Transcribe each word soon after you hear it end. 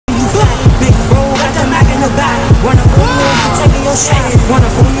no shame.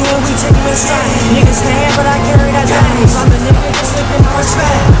 Wanna fool you and we take no stride. Niggas mad, but I carry that bang. I'm the nigga just slipping on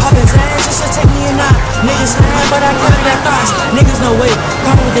respect. Poppin' Zans just to take me a knot. Niggas mad, but I carry that thoughts. Niggas no way,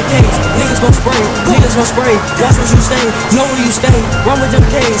 come with the case. Niggas gon' spray, niggas gon' spray. Watch where you stay, know where you stay. Run with them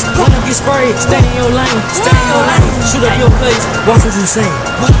K's, wanna get sprayed. Stay in your lane, stay in your lane. Shoot up your place, watch what you say.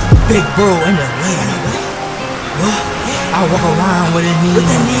 Big bro in the way. I walk around with a Nina.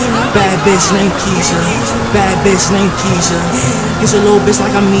 Bad bitch named Keisha. Bad bitch named Keisha. It's a little bitch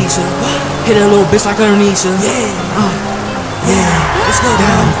like I'm Misha. Hit a little bitch like Ernisha. Yeah, let's go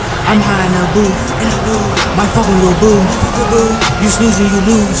down. I'm high in the booth. My fucking little boo. You snooze and you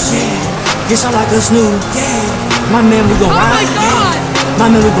lose. Get shot like a snooze. My man, we gon' ride. My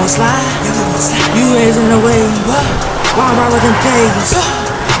man, we gon' slide. You ain't in the way. Why ride with them K's?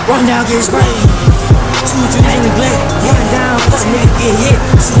 Run down, get sprayed. 2 3 in the glare. Run down, plus nigga get hit.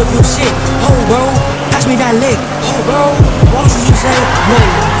 Shoot up your shit. Oh, bro, pass me that lick. Oh, bro, watch what you say. No,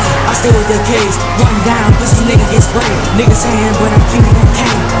 I stay with the K's. Run down, pussy nigga get sprayed. Nigga saying, but I'm keeping that K.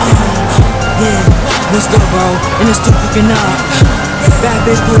 Yeah, let's go, bro. And it's too cooking up. Bad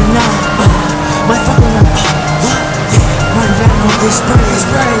bitch putting up. My fucking up. Run down, get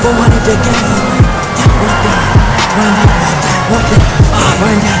sprayed. Go on at the game. Run down, run down, walk down,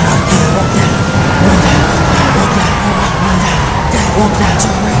 run down, walk down, walk down, run down, walk down, run down, walk down,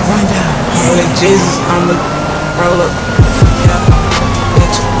 run down. Holy Jesus, I'm the roller.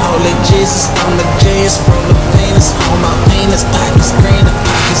 Bitch, holy Jesus, I'm the J's, roll the penis, on my penis, pockets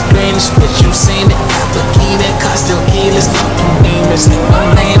greenish, bitch, you seen it, applicated, cost still keyless, fucking demons,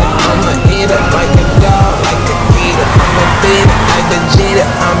 I'm named, I'm a eater, like a dog, like a gator, I'm a beater, like a jeter,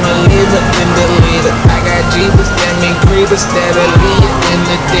 I'm a leader, then the leader, I got jeepers, that mean creepers, that'll lead it, in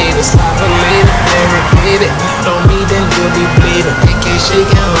the data, stop a later, then repeat it, don't me, then you'll be bleeding, AK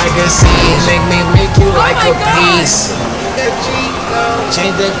shaking like a seed, make you like a piece.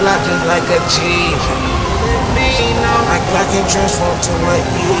 Change the Glock just like a cheese. My Glock can transform to an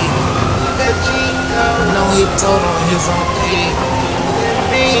E. No, he told on his own page.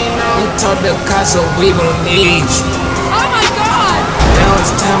 He told the cops so we don't need. Oh my God! Now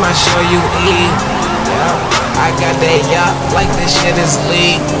it's time I show you E. Yeah, I got that yacht like this shit is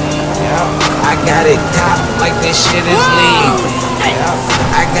league. Yeah, I got it top like this shit is league.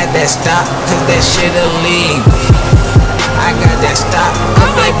 Yeah, I got that stop cause that shit'll leave. I got that stop, cause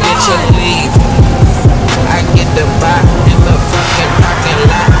that bitch will leave. I get the bot in the fucking parking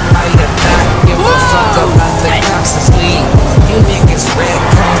lot. How you not give a fuck about the cops to sleep? You niggas rap,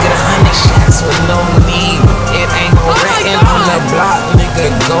 come get 100 shots with no need. It ain't no ratting on the block,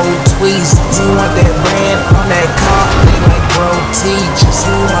 nigga, go tweeze. You want that brand on that car, they like bro teachers.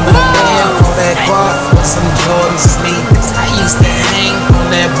 You want a man on that car with some Jordan sneakers. I used to hang on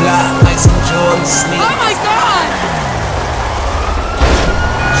that block like some Jordan sneakers. Oh my God!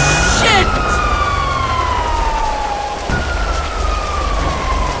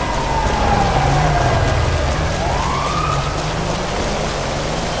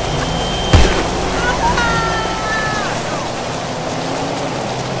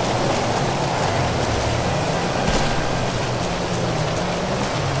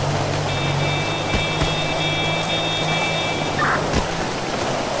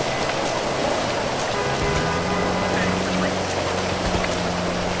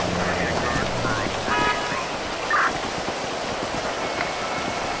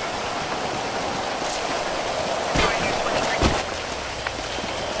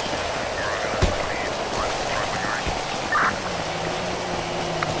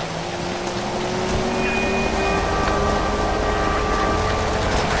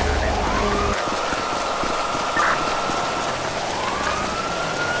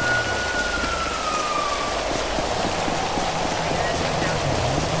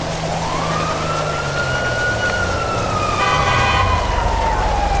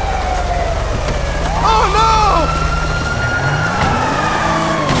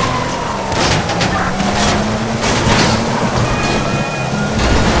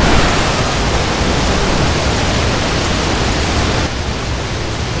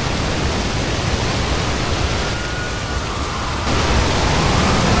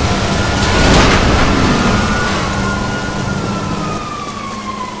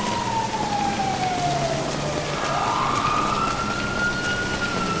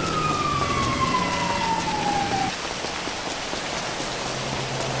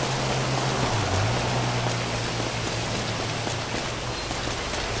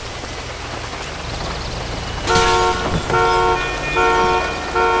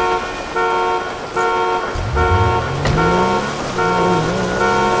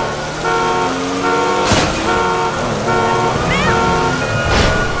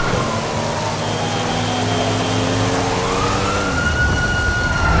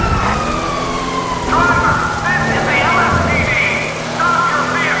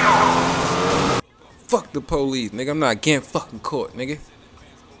 Fuck the police, nigga. I'm not getting fucking caught, nigga.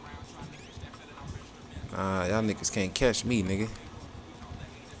 Nah, y'all niggas can't catch me, nigga.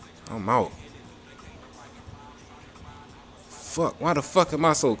 I'm out. Fuck, why the fuck am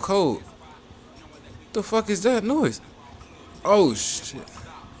I so cold? What the fuck is that noise? Oh shit.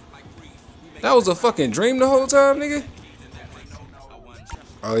 That was a fucking dream the whole time, nigga?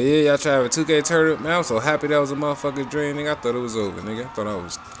 Oh yeah, y'all try to have a 2K tournament? Man, I'm so happy that was a motherfucking dream, nigga. I thought it was over, nigga. I thought I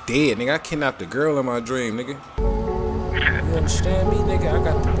was dead, nigga. I kidnapped the girl in my dream, nigga. You understand me, nigga? I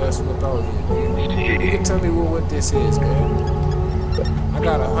got the best whip out here, nigga. You can tell me what this is, man. I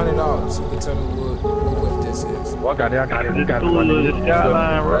got $100. You can tell me what this is. Well, I got it. You got the money. This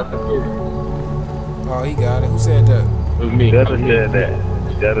skyline, bro. Oh, he got it. Who said that? It was me. Detta said that.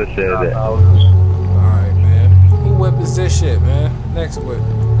 Alright, man. Who whip is this shit, man? Next whip.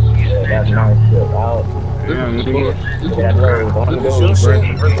 Yeah, that's my shit. This your shit?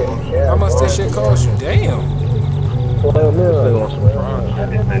 How much this shit cost you? Damn. 12 mil. 12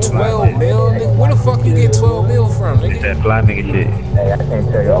 mil? Nigga, where the fuck you get 12 mil from, nigga? That fly nigga shit. Hey, I can't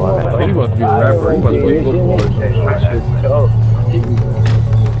tell you all that. He must be a rapper. He must be a footballer.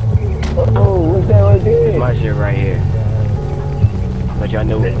 Oh, what's that right there? My shit right here. But y'all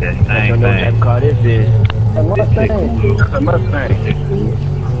know what That car this is. A Mustang. That's a Mustang.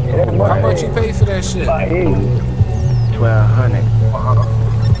 How much you pay for that shit? 1200.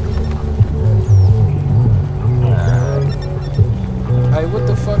 Hey, what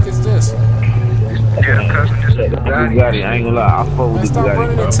the fuck is this? Yeah, cousin, this is Bugatti. I ain't gonna lie. I fuck Man, with the stop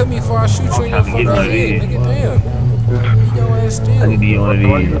running Bugatti, into me before I shoot you in your fucking head, nigga. Damn. You your ass I still. need to be one of these.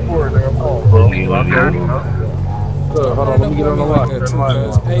 Hold on, let me get on the lock.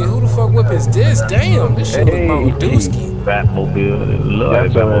 Hey, who the fuck whip is this? Damn, this shit look Mount Dooski. Batmobile. Love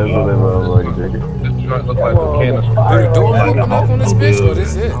that Batmobile. This joint look like a can of Did the door open up on this bitch, or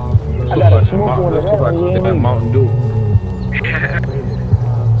this it? I got a smoke on the like that Mountain Dew.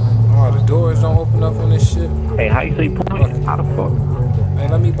 Oh, the doors don't open up on this shit. Hey, how you say point? How the fuck? Hey,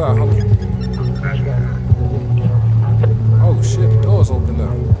 let me buy, homie. Oh shit, the doors open up.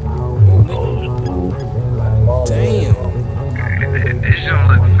 Oh, nigga. Damn. This don't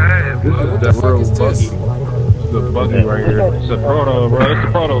look fast. Hey, what the fuck is this? The buggy right here. It's a proto, bro. It's a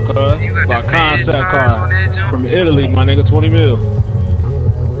proto car. It's a concept car from Italy, my nigga. 20 mil. I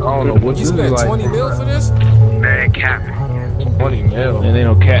don't know what You this is spent like. 20 mil for this? Man, cap. 20 mil. And they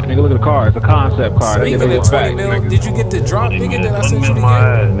don't cap. Nigga, look at the car. It's a concept car. Speaking of 20 mil, did you get the drop, nigga, that I sent you to get?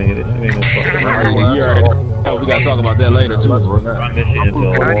 Nigga, this shit ain't no fucking oh, we gotta talk about that later, too.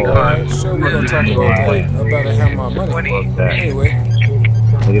 Alright, sure, we're gonna talk about that. I'm about to have my money. Anyway.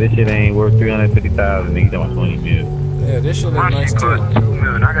 Nigga, this shit ain't worth 350,000. Nigga, don't 20 mil. Yeah, this shit look nice too. I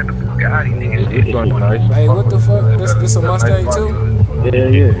got the Bugatti, nigga. Hey, what the fuck? This a Mustang too?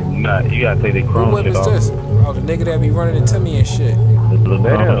 Yeah. You gotta take the Who chrome whip shit is off. this? Oh, the nigga that be running into me and shit. This little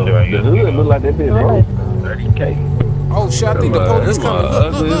chrome shit right here. The hood look like that bitch, bro. 30K. Oh shit, I think the police coming.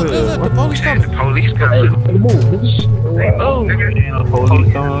 Look, the police coming. Police coming. Hey, move, nigga. Hey, move, nigga. Ain't no police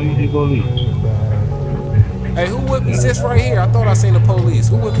coming. You just go leave. Hey, who whip is this right here? I thought I seen the police.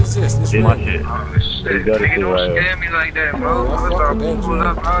 Who whip is this? This This my right. shit. Nigga, don't scare me like that, bro. Yeah, I fuck with that, Pull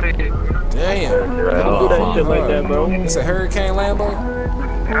up out of here. Damn. Don't do that shit like that, bro. It's a Hurricane Lambo?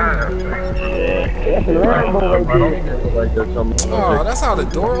 That's a Lambo right there. Oh, that's how the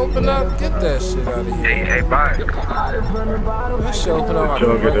door opened up? Get that shit out of here. Hey, bye. That shit opened up like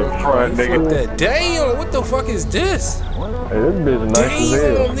a regular front, nigga. That. Damn, what the fuck is this? Hey, this bitch nice as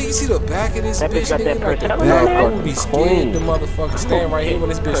hell. Damn, nigga, you see the back of this That bitch bitch, got nigga? that Like the propeller back, on I it? would be scared the motherfucker stand right here when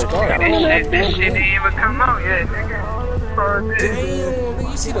this bitch start. This shit didn't even come out yet, nigga. Damn,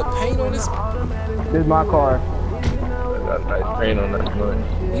 nigga, you see the paint on this? This is my car. Got a nice paint on that joint.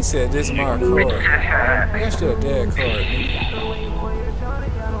 He said, this my car. That's still a dead car, nigga.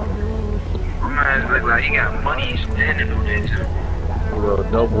 Man, look like he got money standing on it, too. Little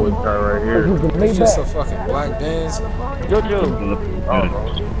doughboy car right here. It's just a fucking black Benz. Jojo.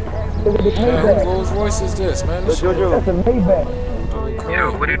 Look at the Man, Maybach. whose Rolls Royce is this, man? This shit That's a Maybach.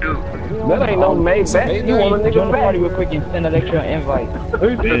 Yo, what do you do? That ain't no Maybach. You want a nigga back? real quick and send an extra invite. So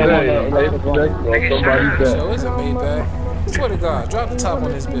it's a Maybach. Swear to God, drop the top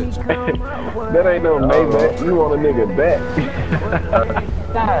on this bitch. That ain't no Maybach. You want a nigga back.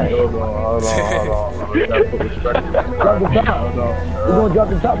 Hold on. Drop the top. We're gonna drop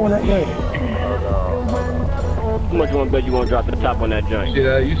the top on that thing. How much you want to bet you gonna drop the top on that joint?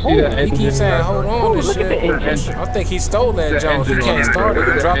 Yeah, you see that He engine? keeps saying, hold on and Look at the shit. engine. I think he stole that jump. If he can't start it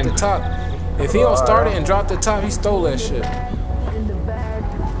and drop the top. If he don't start it and drop the top, he stole that shit.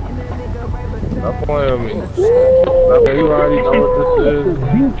 Stop playing with me. Stop, you already know what this is.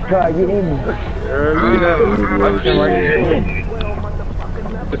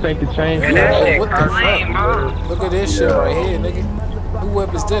 This ain't the chain. Hey, what the fuck? Look at this shit right here, nigga. Who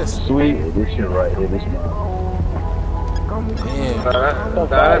whip is this? Sweet. This shit right here, this Damn.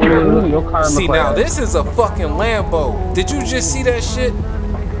 See, now this is a fucking Lambo. Did you just see that shit?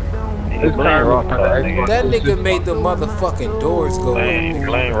 That nigga made the motherfucking doors go up.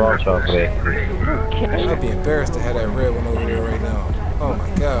 I'd be embarrassed to have that red one over there right now. Oh my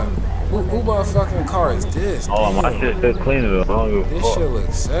god. Who motherfucking car is this? Oh, my shit says clean it up. This shit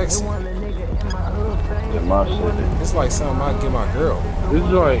looks sexy. It's like something I'd give my girl. This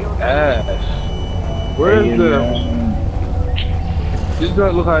joint ass. Where's the? This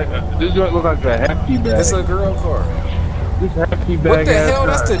joint look like a hefty bag. It's a girl car. This hefty bag. What the hell?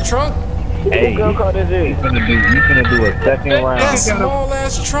 That's the trunk? Hey, you finna do a second round. That small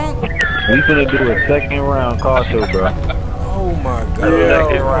ass trunk? We finna do a second round car show, bro. Oh my god.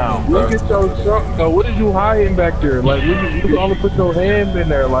 Second round, bro. Look at your trunk, though. What is you hiding back there? Like, you can only put your hand in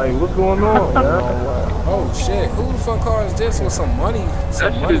there. Like, what's going on, man? Oh shit, who the fuck car is this with some money?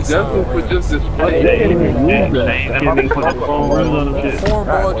 That shit is definitely for just display. They can't even use that.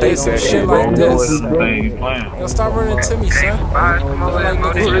 Cornball day, some shit like this. Yo, stop running to me, son. I like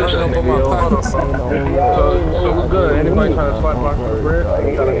niggas running up on my pockets. So we're good. Anybody trying to slap box for bread?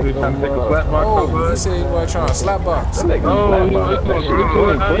 Trying to take a slap box for Oh, you bread? said anybody trying to slap box? Oh, you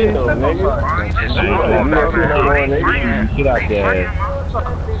Get out there. Get out there.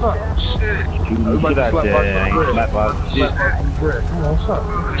 Ain't slap box shit. Come on, stop.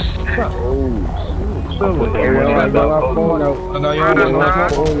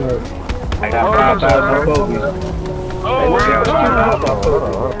 I got 5,000 focus.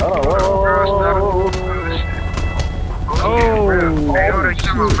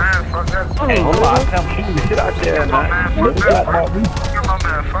 Hey, hold on. I'm shooting the shit out there, man. Look at that,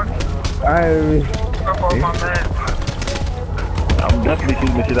 I'm definitely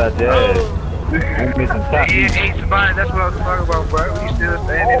shooting the shit out there. I'm missing top. That's what I was talking about, bro. We still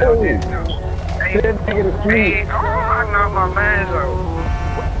standing out there. Hey, I knocked my man out.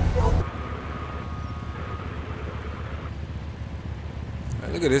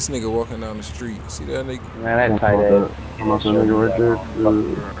 Look at this nigga walking down the street. See that nigga? Man, that tight ass.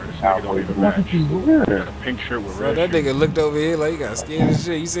 Pink shirt with Bro, that nigga looked over here like he got scared as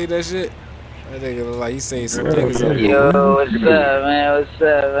shit. You see that shit? That nigga look like he saying some niggas over here. Yo, what's up, man? What's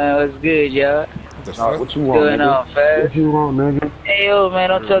up, man? What's good, y'all? What the fuck? What you want, Going on, fast? What you want, nigga? Hey, yo, man,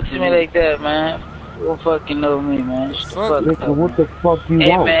 don't talk to me like that, man. You don't fucking know me, man. Shut the fuck Nigga, up. what the fuck you Hey,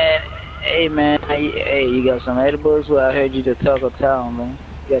 want? man. Hey, man. Hey, you got some edibles? Well, I heard you the talk of town, man.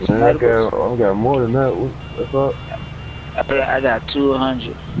 You got some Man, I edibles? got more than that. What's up? I got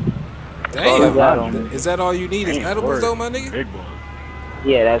 200. Damn. Is that all you need? Is edibles though, my nigga?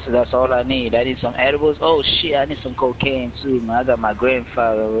 Yeah, that's all I need. I need some edibles. Oh shit, I need some cocaine too, man. I got my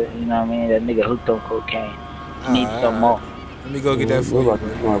grandfather, you know what I mean? That nigga hooked on cocaine. He needs some more. Let me go get that for you,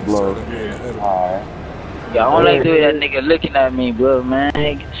 bro. Yeah, I don't like the way that nigga looking at me, bro, man.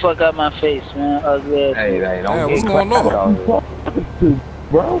 Hey, get the fuck out my face, man. Ugly ass. Hey, Damn, what's going on?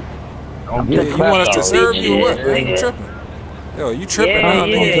 Bro? Yeah, you want us to serve you or what, man? You tripping? Yo, you tripping now,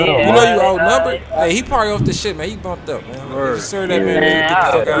 nigga. yeah. You know you outnumbered? Hey, he probably off the shit, man. He bumped up, man. Just serve that man, Man, get the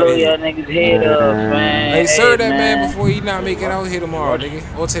fuck out blow of y'all here. niggas head off, man. Hey, serve that man man before he not make it out here tomorrow,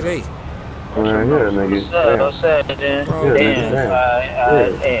 nigga. Or today. Man, yeah, nigga. What's up, man? Bro,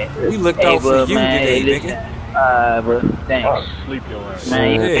 Damn. Hey. We looked out for you man, today, hey, nigga. bro. Thanks. Sleep your ass.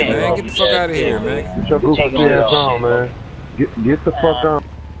 Man, you Hey, can't man, go get the fuck out of here, man. Get your goofy ass on, man. Get the fuck on.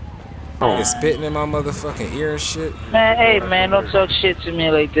 Nigga spitting in my motherfucking ear and shit. Man, hey, man, don't talk shit to me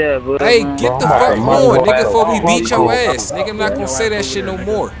like that, bro. Hey, man. get the fuck on, nigga, before we beat your ass. Nigga, I'm not gonna say that shit no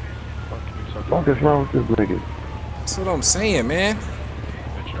more. What is wrong with this nigga? That's what I'm saying, man.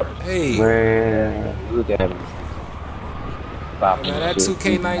 Hey, Man. Look at him. man, that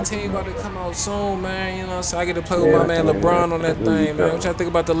 2K19 about to come out soon, man. You know, so I get to play with my man LeBron on that thing, man. What y'all think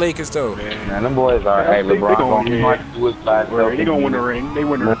about the Lakers, though? Man, them boys are. Hey, LeBron gonna do it by himself. He gonna win the ring. They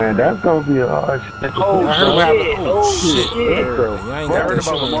win the ring. Man, that's gonna be a hard shit. I heard what happened. Oh, shit. shit. Yeah, I ain't got that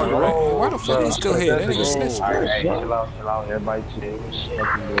shit on me, right? Why the fuck he still here? That nigga snitching. Hey, chill out, everybody chill.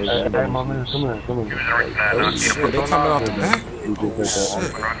 Hey, my man, come here. Oh, shit, they coming off the back? Oh,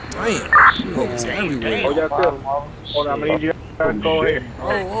 shit. Damn. Niggas everywhere. Hold on, I'm gonna need you guys to go ahead.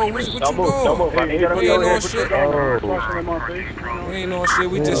 Oh, what you going? We ain't on shit. We ain't on shit.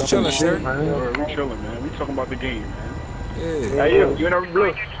 We just chilling, sir. We chilling, man. We talking about the game, man. Yeah. Hey, you in every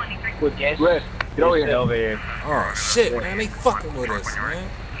blue. Yes. Get over here. Oh, shit, man. They fucking with us, man.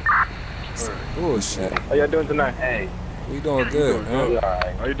 Bullshit. How y'all doing tonight? Hey. We doing good, man.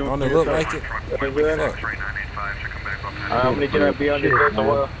 How you doing? Don't it look like it? I'm gonna get be on this list a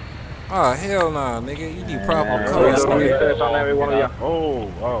while. Oh, hell nah, nigga. You need proper colors, nigga. On every one of y'all. Oh.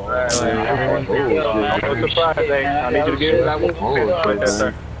 I'm surprised, eh? I need you to get that one.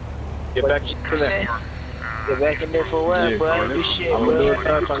 Get back to that. Get back in there for what, bro? Do shit, I'm gonna do a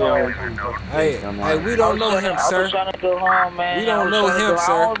touch on y'all. Hey, we don't know him, sir. I'm trying to go home, man. We don't know him,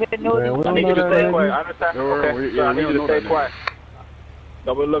 sir. I need you to stay quiet. I understand. Okay, so I need you to stay quiet.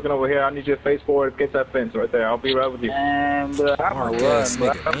 Don't be looking over here. I need you to face forward against that fence right there. I'll be right with you. Man, bro, I'm Mark gonna ass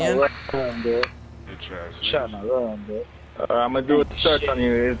run, nigga, bro. man. I'm trying to run, bro. I'm gonna do a search on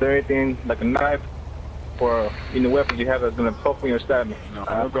you. Is there anything like a knife or any weapons you have that's gonna poke me or stab me? No,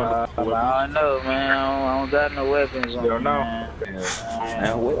 I don't know, man. I don't got no weapons on me. You don't know?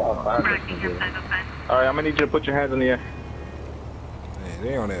 Alright, I'm gonna need you to put your hands in the air. Man,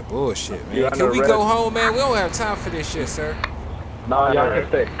 they on that bullshit, man. Can we go home, man? We don't have time for this shit, sir. No, y'all can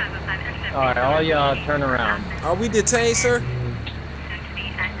stay. Alright, all y'all turn around. Are we detained, sir?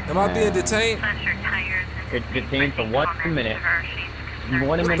 Am I being detained? You're detained for 1 minute. 1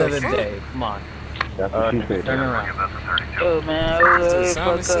 minute of the day. Come on. Turn around. Oh, man.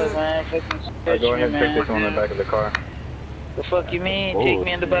 Fuck up, man. Go ahead and take this one in the back of the car. The fuck you mean? Take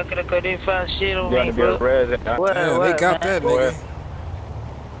me in the back of the car. They find shit on me, bro. What, Damn, they got that nigga.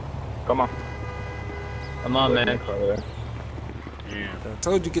 Come on. Come on, man. I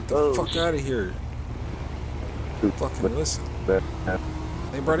told you get the fuck out of here. Fucking listen.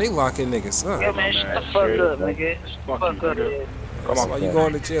 Hey, bro, they locking niggas up. Yeah, man, shut the fuck up, nigga. Fuck up, nigga. That's why you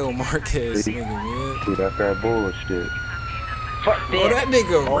going to jail, Marquez, nigga, man. See, that's that bullshit. Fuck Oh, that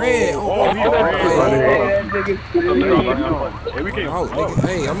nigga ran. Nigga.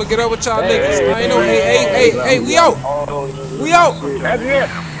 Hey, I'm gonna get up with y'all niggas. I ain't know. Hey, we out. We out. That's it.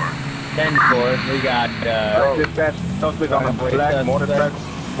 10-4. We got, Dispatch, suspect on a black motorcycle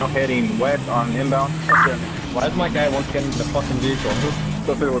heading west on inbound. why is my guy won't get in the fucking vehicle?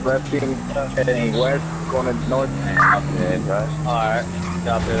 Suspect was last seen heading west, going to north. Alright,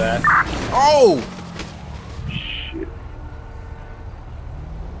 copy that. Oh!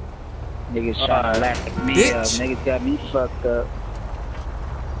 Niggas trying to laugh me up. Niggas got me fucked up.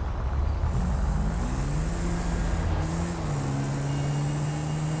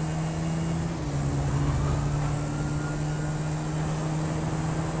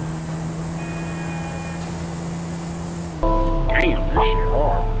 Damn, this shit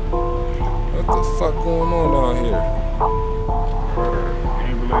hard. What the fuck going on out here?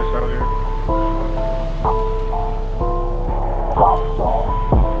 Ambulance out here.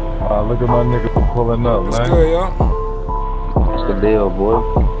 Look at my nigga pulling up, What's man. good, y'all? What's the deal, boy?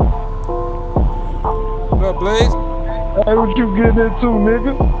 What up, Blaze? Hey, what you getting into,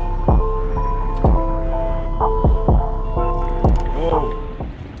 nigga? Whoa.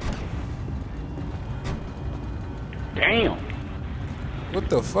 Damn. What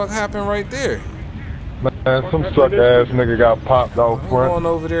the fuck happened right there? Man, some suck ass nigga got popped out I'm front. going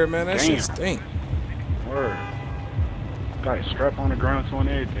over there, man. That Damn. shit stink. Word. Got a strap on the ground, so on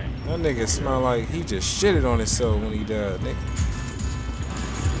everything. That nigga smell like he just shitted on himself when he died, nigga.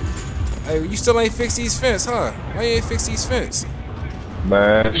 Hey, you still ain't fix these fence, huh? Why you ain't fix these fence?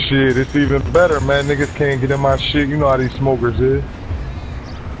 Man, shit, it's even better, man. Niggas can't get in my shit. You know how these smokers is.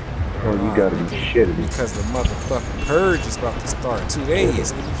 Oh, you gotta be shitting. Because the motherfucking purge is about to start in 2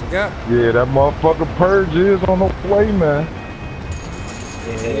 days. Nigga, you forgot? Yeah, that motherfucking purge is on the way, man.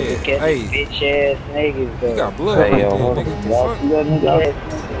 Hey, bitch ass niggas, though. You got blood right there, nigga. What the fuck?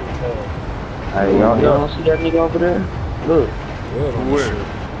 Hey, y'all don't see that nigga over there? Look. Blood on this shit.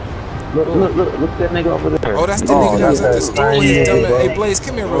 Look at that nigga over there. Oh, that's the nigga that was at the store with his dumb ass. Hey, Blaze,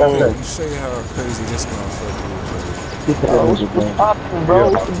 come here real quick. Let me show you how crazy this motherfucker is. What's poppin', bro?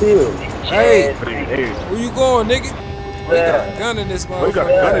 What's the deal? Hey, Hey, where you going, nigga? Oh, he got a gun in this he got a gun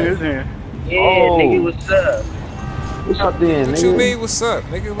motherfucker. in his hand. Yeah, nigga, what's up? What's up then, What nigga? you mean, what's up,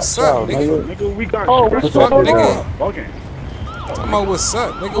 nigga? What's up, nigga? Nigga, we got what's Fuck, up, nigga. Bugging. Talking about what's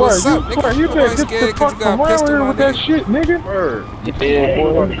up, nigga? What's up, nigga? You Nobody better get scared the 'cause fuck you got a around pistol, here my with that nigga. shit, nigga. Word. Nigga.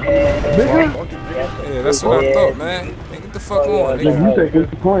 Yeah, that's what I thought, man. Nigga, get the fuck on, nigga. You think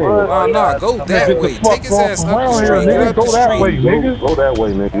it's clean. Nah, go that way. Take his ass up the street. Get up the Go that way, street. nigga. Go that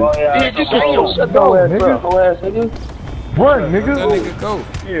way, nigga. Oh, yeah, just Go, nigga. Run, Let that nigga. nigga go.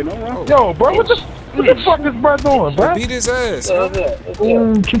 Yeah, no wrong. Yo, bro, what the fuck is bro doing, bro? Beat his ass. Keep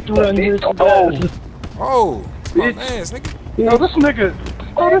around here. Oh, it's my man's, nigga. Yo, this nigga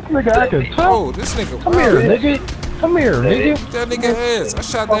acting tough. Oh, this nigga Come here, wild. nigga. Come here, nigga. That nigga ass. I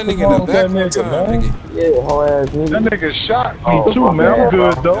shot that nigga in the back one time, nigga. Yeah, whole ass nigga. That nigga shot me too, man. I'm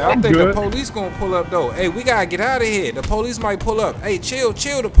good though. I think the police gonna pull up though. Hey, we gotta get out of here. The police might pull up. Hey, chill.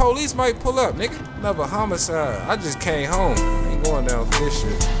 The police might pull up, nigga. Another homicide. I just came home. Ain't going down for this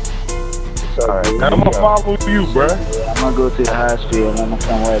shit. Alright, I'm gonna follow you, bruh. Yeah, I'm gonna go to the hospital and I'm gonna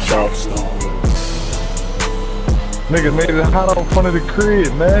come right back. Nigga made it hot on front of the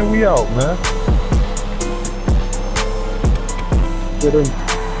crib, man. We out, man. Get him.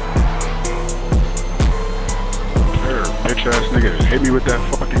 Bitch ass nigga hit me with that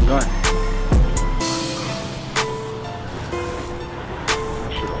fucking gun.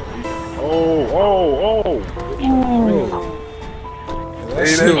 Oh. That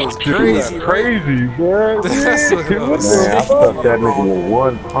shit was crazy, crazy, bro. That's what I was Man, I saying. fucked that nigga with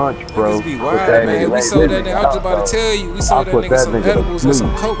one punch, bro. Niggas be wild, man. We sold that nigga. I was just about to tell you. We sold that nigga some edibles and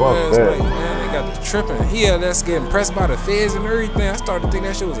some coke last night, man. They got the tripping. He had us getting pressed by the feds and everything. I started to think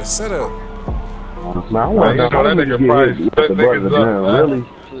that shit was a setup. Man, I want to know that nigga probably set niggas up, Really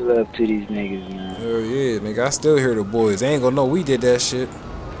pull up to these niggas, man. Hell yeah, nigga. I still hear the boys. They ain't gonna know we did that shit.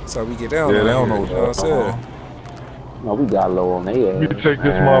 That's how we get down. Yeah, they don't here, know you know what I'm saying? No, we got low on their ass. You take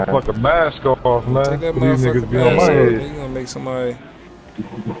this motherfucking mask off, man. Take that These motherfucking niggas be on my mask off. head. You gonna make somebody.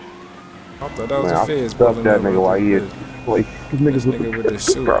 I thought that was Man, a I feds. stuffed that nigga while he is. Like, these niggas This nigga with this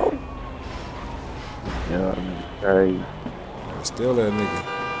suit. bro. Yeah, hey. Still that nigga.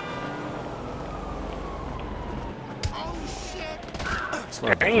 It's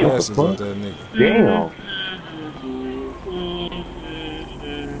like the glasses of that nigga. Damn.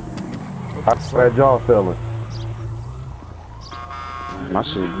 How's that jaw feeling? My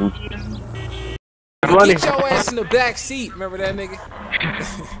shit Gucci. Get your ass in the back seat. Remember that nigga?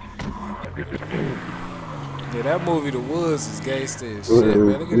 Yeah, that movie, The Woods, is gangsta as shit,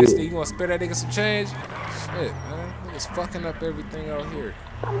 man. Look at this nigga. You wanna spare that nigga some change? Shit, man. Niggas fucking up everything out here.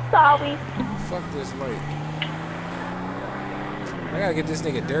 I'm sorry. Fuck this light. I gotta get this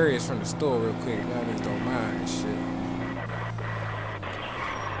nigga Darius from the store real quick. Y'all niggas don't mind this shit.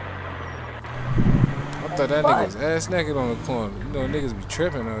 I thought that nigga was ass naked on the corner. You know, niggas be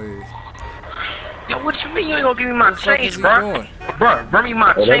tripping out here. Yo, what you mean you ain't gonna give me my change, bro? Doing? Bro, bring me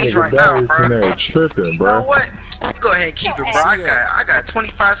my change right now, bro. Tripping, You bro. know what? Go ahead and keep it, bro. I got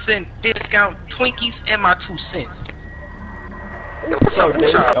 25-cent discount Twinkies and my 2 cents. What's up,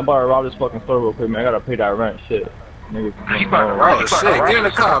 dude? I'm about to rob this fucking store real quick, man. I gotta pay that rent, shit. Niggas. Oh shit, get in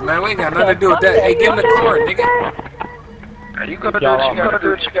the car, man. We ain't got nothing to do with that. Hey, get in the car, nigga. You gotta do what you gotta do.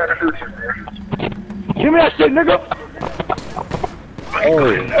 What you gotta do, man. Give me that shit, nigga.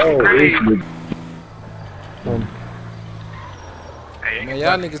 Man,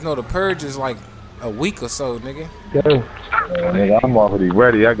 y'all niggas know the purge is like a week or so, nigga. Nigga, I'm already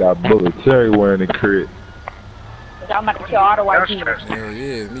ready. I got bullets everywhere in the crib. I'm about to kill all the white people. Hell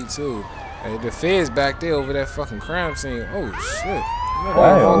yeah, me too. Hey, the feds back there over that fucking crime scene. Oh shit.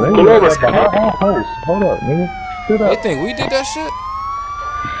 Hold up, nigga. They think we did that shit?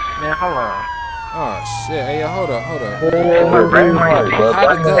 Man, hold on. Oh shit. Hey, yo, hold up. Hey,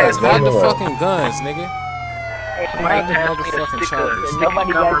 Hide the guns. Hide the fucking guns, nigga. Somebody Hide the passed me a motherfucking sticker. choppers.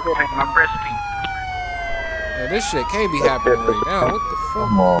 Nobody Nobody does it. my recipe. Yeah, this shit can't be happening right now. What the fuck?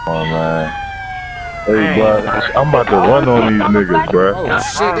 Come on, man. Hey, bro, I'm about to run on these niggas, bro. Oh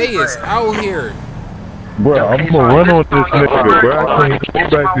shit, they is out here. Bro, I'm gonna run on this nigga, bro. I can't go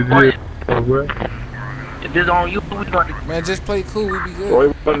back to jail, bro. If this on you, we gonna Man, just play cool, we be Where good.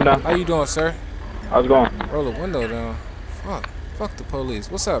 you putting down? How you doing, sir? How's it going? Roll the window down. Fuck the police.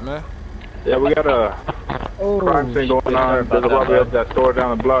 What's up, man? Yeah, we got a crime scene going on. There's a robbery up that store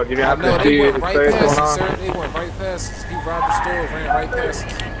down the block. You I have know to they see went the right space past going us, on. sir. They went right past us. He robbed the store, ran right past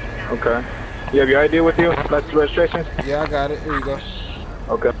us. Okay. You have your ID with you? That's the registration? Yeah, I got it. Here you go.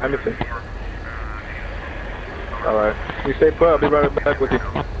 Okay, let me see. Alright. You stay put, I'll be right back with you.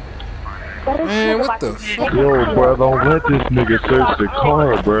 Man, what the fuck? Yo, bro, don't let this nigga search the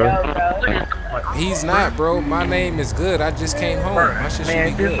car, bro. He's not, bro. My name is good. I just came home. My shit should be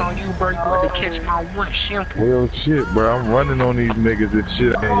man, this good. on you, bro. You got to catch my one shampoo. Well, shit, bro. I'm running on these niggas and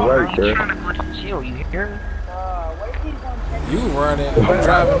shit ain't right, You bro. trying to go to jail, you hear me? You running. I'm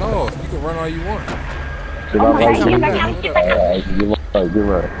driving off. You can run all you want. Should I Hey, run come you? back. Alright, get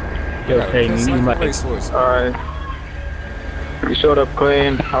right. Okay, you need my Alright. You showed up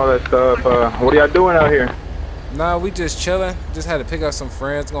clean, all that stuff. What are y'all doing out here? Nah, we just chilling. Just had to pick up some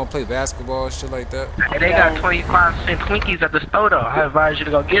friends. Gonna play basketball, shit like that. Hey, they got 25-cent Twinkies at the store, though. I advise you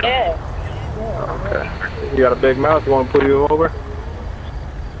to go get them. Okay. You got a big mouth, you want to pull you over?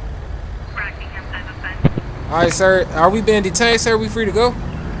 All right, sir. Are we being detained, sir? We free to go?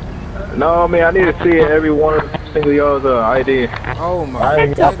 No, man, I need to see every one single y'all's ID. Oh my I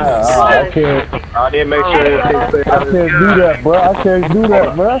goodness. can't. I didn't make sure that they I can't do that, bro. I can't do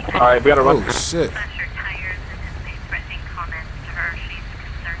that, bro. Alright, we gotta run. Oh shit.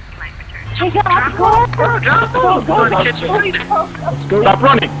 Stop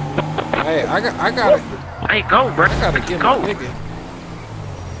running. Hey, I gotta. Hey, go, bro. I gotta get my nigga.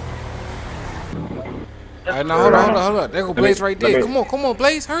 Alright, now hold on. There go Blaze right there. Come on,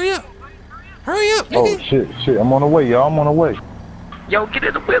 Blaze, hurry up, nigga. Oh shit, I'm on the way, y'all. I'm on the way. Yo, get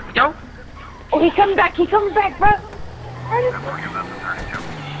in the whip, yo. Oh, he coming back, bro.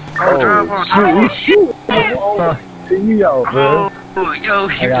 Oh shit, see me out, man. Oh, yo,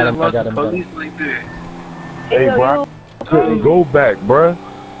 you just lost the police like that. Hey, bro, I couldn't go back, bro.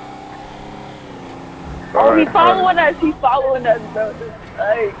 Oh, he's following us, bro.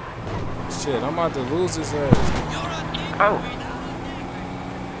 Hey. Shit, I'm about to lose his ass. Oh.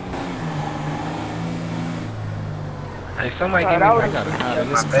 Hey, somebody give me I gotta out of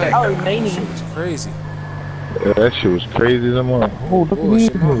this pack. That shit was crazy. Yeah, that shit was crazy as a mother. Oh, look at these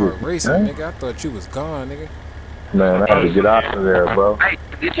Shit, my heart niggas, racing, man. nigga. I thought you was gone, nigga. Man, I had to get out of there, bro. Hey,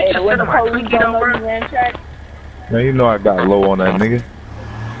 did you just send him my Twinkie though, bro? Man, you know I got low on that nigga.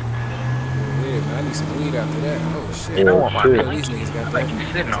 Yeah, man, I need some weed after that. Oh shit. Yeah, I want my shit. these niggas got that.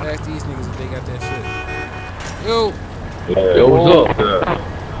 Ask these niggas if they got that shit. Yo. Yo, what's up?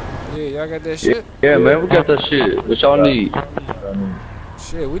 Yeah, y'all got that shit? Yeah, man, we got that shit. What y'all need?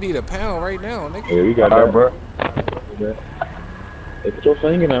 Shit, we need a pound right now, nigga. Yeah, we got that, bro. Hey, put your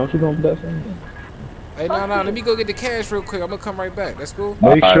finger down. What you gonna put that finger down? Hey, nah, let me go get the cash real quick. I'm gonna come right back. That's cool?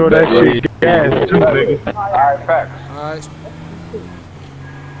 Make sure that shit gas too, nigga. Alright, facts. Alright.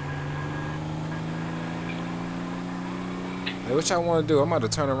 Hey, what y'all wanna do? I'm about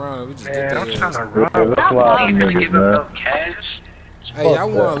to turn around and we just get that. I'm trying to run. I'm gonna give him enough cash. Hey, y'all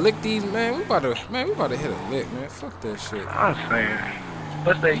wanna lick these, man? We about to hit a lick, man. Fuck that shit. I'm saying.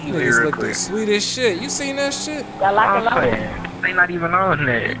 What's that These you niggas real look quick? the sweetest shit. You seen that shit? I'm saying. They not even on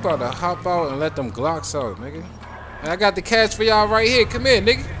there. We about to hop out and let them Glocks out, nigga. And I got the cash for y'all right here. Come here,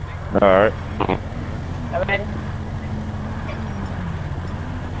 nigga. Alright. Ready?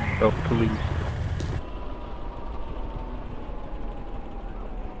 Oh, police.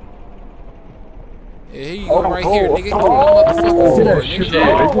 Yeah, here you go right here, nigga. Get on the motherfucking floor, nigga. Get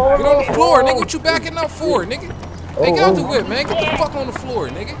on the floor, nigga. What you backing up for, nigga? Hey, get out the whip, man. Get the fuck on the floor,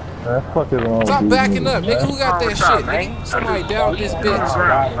 nigga. Man, fuck it wrong. Stop backing up, nigga. Who got that shit, nigga? Somebody down this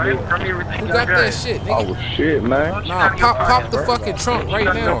bitch. Who got that shit, nigga? Oh shit, man. Nah, pop the fucking trunk right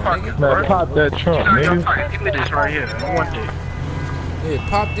now, nigga. Man, pop that trunk, nigga. Give me this right here. I want this. Yeah,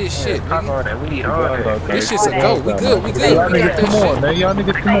 pop this shit, Pop all nigga. that. We need all that. This shit's a go. We good. We Y'all got niggas, that come on, shit. man. Y'all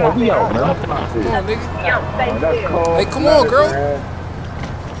niggas, come on. We out, man. Come on, nigga. Hey, come on, girl.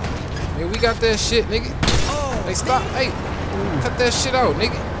 Yeah, we got that shit, nigga. Hey, stop. Hey, cut that shit out,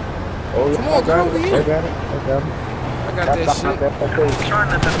 nigga. Come on, girl, over here. I got it. I got that shit. Trying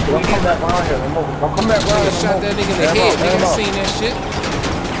not to Don't come back around here. Don't come back around Nigga here. shot that nigga in the head, nigga. I seen that shit.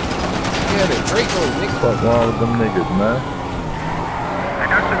 Yeah, the Draco, nigga. Fuck wrong with them niggas, man.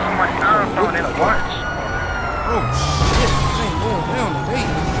 I took somebody's iPhone in a watch. Oh, shit. I ain't going down today,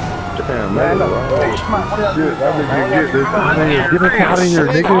 nigga. Damn, Man, man. look, hey, Shit, that nigga get this nigga. Get us out of here,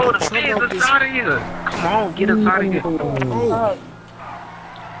 Oh, nigga. the feds out of here. Come on, get us out of here. Oh,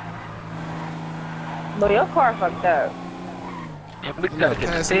 But your car fucked up. We you gotta gotta get the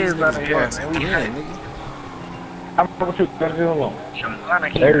pass these feds out of niggas here, box man. We again, gotta nigga. I'm going to let it alone. out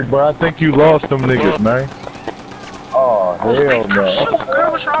of here. Hey, bro, I think you lost them niggas, man. Oh, hell Girl,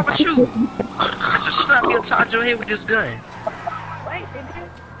 no. what's wrong with you? I just slapped you upside your head with this gun.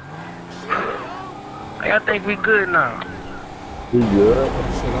 Hey, I think we good now. We good?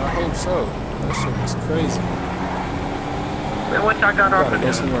 Shit, I hope so. That shit was crazy. Man, what y'all got off Gotta of go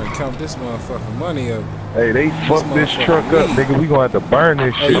this? somewhere and count this motherfucking money up. Hey, they fucked this truck up, nigga. We gonna have to burn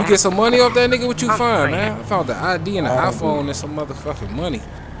this Hey, you shit. get some money off that nigga? What you find, man? I found the ID and the iPhone and some motherfucking money.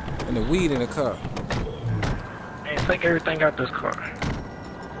 And the weed in the car. Man, take everything out this car.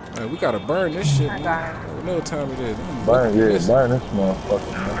 Hey, we gotta burn this shit, man. We know what time it is. Burn, yeah, burn this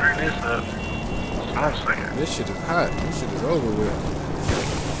motherfucker, man. Burn this up. I'm saying. This shit is hot. This shit is over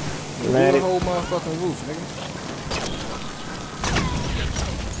with. Man, the whole motherfucking roof, nigga.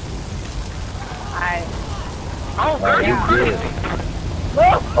 Oh, girl, you crazy.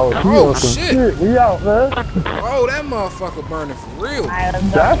 Oh, he Oh, on some shit. shit. We out, man. Oh, that motherfucker burning for real. Damn.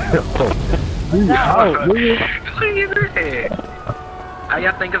 We out, nigga. Look at that. How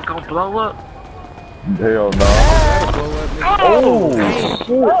y'all think it's gonna blow up? Hell no. That'll blow up, nigga. Oh, damn.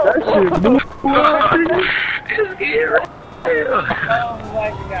 shit. That shit moved. It's here. Oh my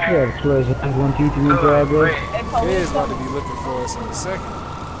god. Yeah, it's 1, 2, 3, 4, bro. Feds about to be looking for us in a second.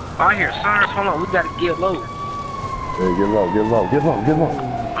 I hear sirens. Hold on, we gotta get low. Hey, get low, get low, get low, get low.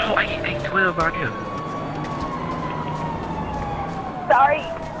 Oh, 812 out here. Sorry.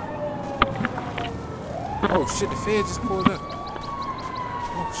 Oh shit, the Fed just pulled up.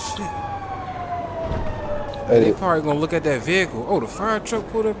 Oh shit. Hey, they probably gonna look at that vehicle. Oh, the fire truck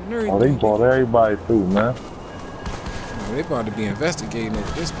pulled up and everything. Oh, they brought everybody through, man. Oh, they about to be investigating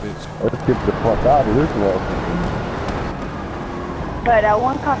over this bitch. Let's get the fuck out of this world. But that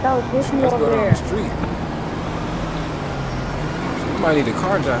one cop that was pushing me Let's over go down there. the street. You might need a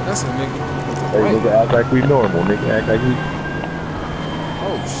car job. That's a nigga. Hey, nigga, act like we normal. Nigga, act like we...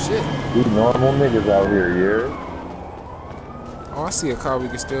 Oh, shit. We normal niggas out here, yeah? Oh, I see a car we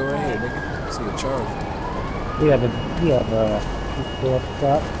can steal right here, nigga. I see a Charger. We have a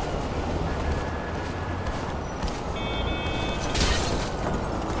stop.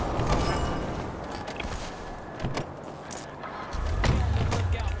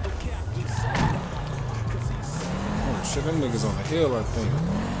 Oh, shit, them niggas on the hill, I think.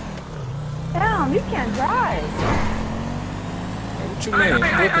 Damn, you can't drive. Hey, what you mean?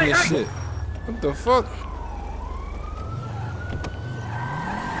 Flipping this shit. What the fuck?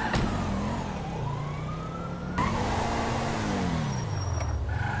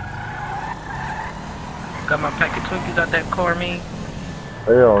 Got my pack of Twinkies out that car, man.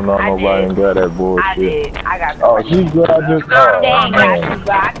 Hell no, nobody ain't got that bullshit. I did. I got the Oh, she got just... They ain't got you,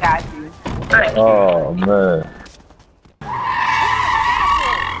 but I got you. Oh, man.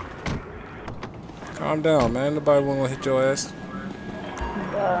 Calm down, man. Nobody wanna hit your ass.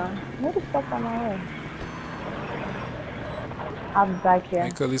 Where the fuck am I at? I'll be back here.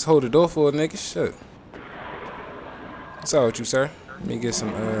 Hey, could at least hold the door for a nigga. Shit. What's up with you, sir? Let me get some,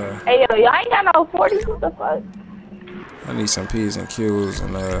 Hey, yo, y'all ain't got no 40s? What the fuck? I need some P's and Q's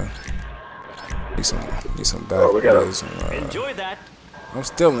and, need some backwards and, Enjoy that. I'm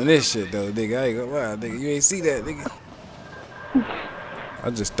still in this shit, though, nigga. I ain't gonna lie, nigga. You ain't see that, nigga. I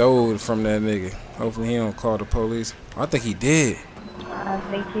just stole it from that nigga. Hopefully he don't call the police. I think he did. I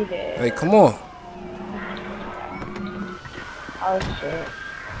think he did. Hey, come on. Oh, shit.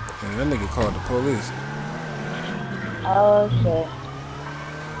 Man, that nigga called the police. Oh, shit.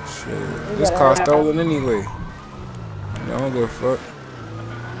 Shit. This car stolen anyway. I don't give a fuck.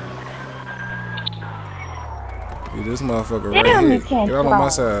 Dude, this motherfucker right Damn, here. you can't Get out on my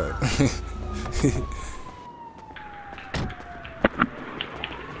side.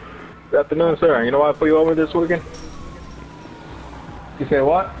 Good afternoon, sir. You know why I put you over this weekend? You said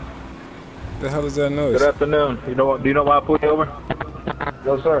what? The hell is that noise? Good afternoon. You know what? Do you know why I put you over?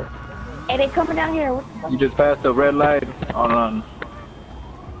 No, sir. Hey, they coming down here. What the fuck? You just passed the red light on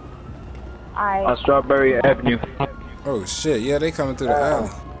Strawberry Avenue. Oh shit! Yeah, they coming through the alley.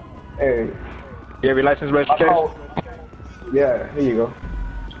 Hey, you have your license registration? Yeah, here you go.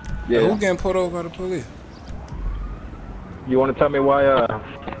 Yeah. Who getting pulled over by the police? You want to tell me why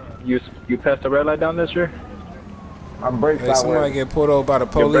you passed the red light down this year? My brakes Hey, somebody get pulled over by the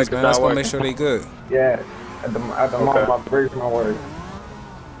police, man. Let's go make sure they good. Yeah, at the moment my brakes not working.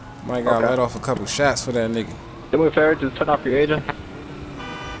 Might gotta let off a couple shots for that nigga. Do me a favor, just turn off your agent.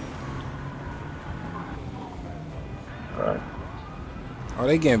 Alright. Oh,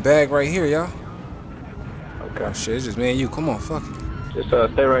 they getting bagged right here, y'all. Okay. Oh shit, it's just me and you. Come on, fuck it. Just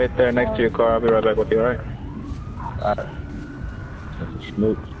stay right there next to your car. I'll be right back with you, alright? Alright.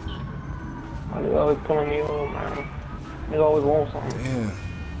 Snoop. Nigga always pulling me over, man. Nigga always want something. Yeah.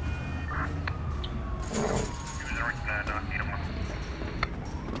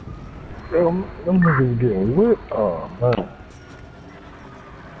 Them niggas getting whipped. Oh, man.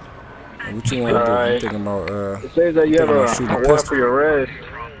 What you want to do? I'm thinking about, it says that you have a warrant for your arrest.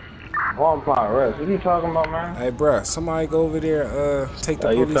 Warrant for arrest? What are you talking about, man? Hey, bruh, somebody go over there, take the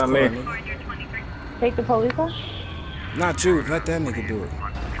police car, nigga. Take the police car? Not you. Let that nigga do it.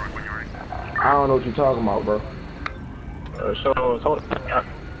 I don't know what you're talking about, bro.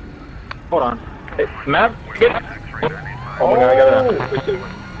 Hold on. Hey, map, get. Oh my god, I gotta.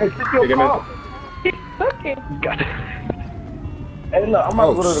 Hey, take your car. Okay. Got it. Hey, look, I'm about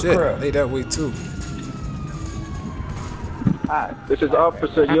to go to the shit. crib. They that way too. This is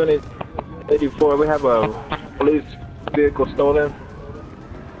Officer Unit 84. We have a police vehicle stolen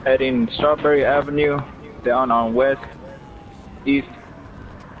heading Strawberry Avenue down on West, East.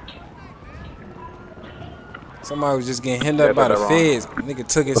 Somebody was just getting hit up by the feds. Nigga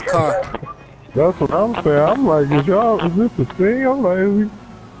took his car. That's what I'm saying. I'm like, is this a thing? I'm like, is we...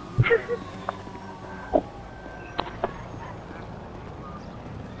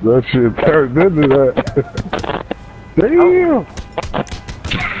 That shit turned into that. Damn!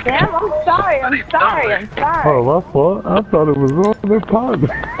 Damn, I'm sorry. I'm sorry. Oh, my fault. I thought it was on their partner.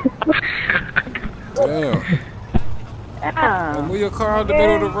 Damn. Damn. Move your car out the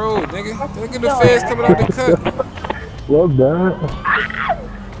middle of the road, nigga. Look at the feds coming out the cut. Well done.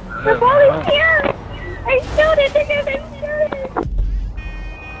 The police here. They shoot it, nigga. They shoot it.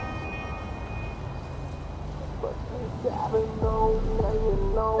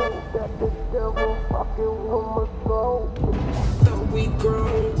 We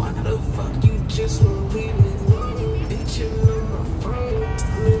grown, why the fuck you just won't leave me alone? Bitch, you know my phone,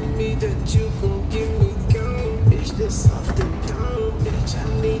 telling me that you gon' give me gone. Bitch, this off the dome, bitch,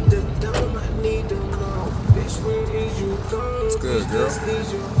 I need the dome, I need the mom. Bitch, where is you gone? It's good, girl. This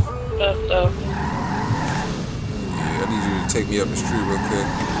is your home. Yeah, I need you to take me up the street real quick.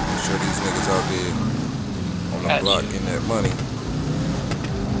 Make sure these niggas out there on the block getting that money.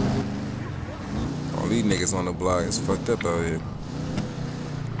 All these niggas on the block is fucked up out here.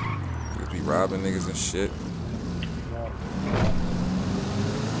 Niggas be robbing niggas and shit.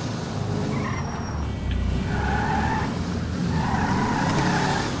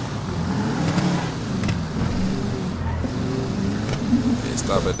 Yeah,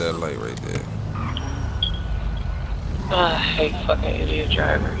 stop at that light right there. I hate fucking idiot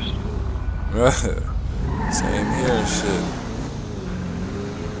drivers. Same here and shit.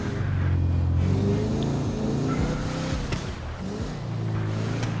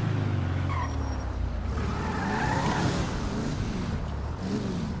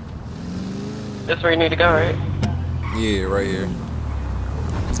 That's where you need to go, right? Yeah, right here.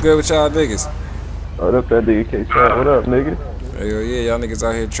 What's good with y'all niggas? What up, that nigga K-Shot? What up, nigga? Hell yeah, y'all niggas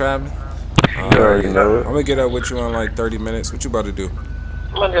out here trapping? You already know it. I'm gonna get up with you in like 30 minutes. What you about to do?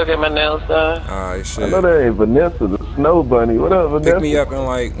 I'm gonna go get my nails done. Alright, shit. I know that ain't Vanessa, the snow bunny. What up, Vanessa? Pick me up in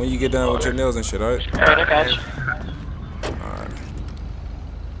like when you get done with your nails and shit, alright? Alright, I got you. Alright.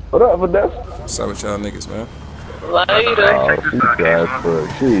 What up, Vanessa? What's up with y'all niggas, man? Later. Oh, she's got for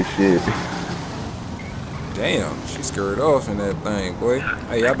shit. Damn, she scurried off in that thing, boy.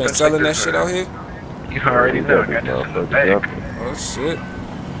 Hey, y'all been selling that shit out here? You already know. I got this in the bag. Oh shit.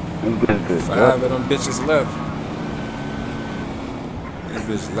 5 Good. of them bitches left. These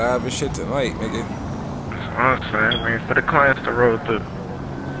bitches live and shit tonight, nigga. That's what I'm saying. I mean, for the clients to roll through.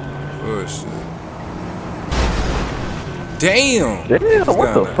 Oh shit. Damn! Damn,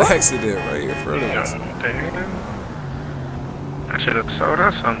 what the fuck? Accident right here in front of us. Damn. I should have sold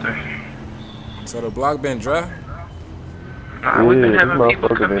us something. So the block been dry? Nah, we've been this having people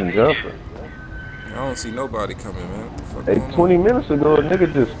motherfucker coming been in. jumping. I don't see nobody coming, man. What the fuck Hey, going 20 on? minutes ago, a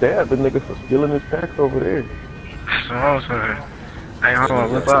nigga just stabbed a nigga for stealing his packs over there. That's what I'm saying. Hey, hold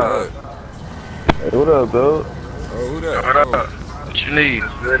on, what's That's up? good. Hey, what up, dog? Oh, who that? What up? What you need?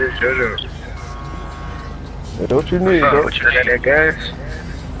 Good as usual. Hey, what you need, What's up? dog? What you got that gas?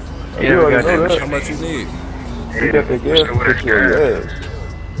 You already know How that. much you need? You got that gas to put your ass.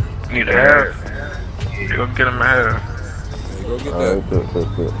 Need a half? Go get him a half. Hey, go get Alright, that.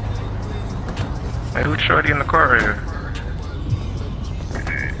 good. Hey, who's shorty in the car here?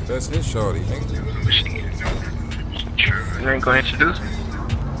 That's his shorty, nigga. You ain't gonna introduce me?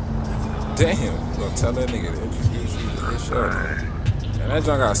 Damn. You gonna tell that nigga to introduce you to his shorty. And that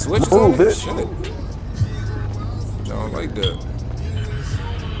junk got switches Oh, on it? bitch. Shit. Junk like that.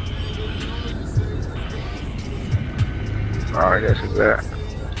 Alright, that's it. That.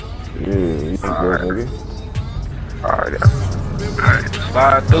 Yeah, you can go, nigga. Alright,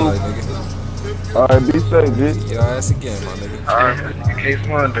 slide through. Alright, nigga. Alright, be safe, bitch. Get our ass again, my nigga. Alright, in case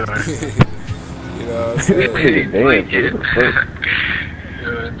one doing. You know what I'm saying? Damn, what the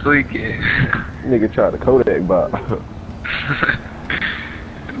fuck? Tweaking. Nigga tried to Kodak bot.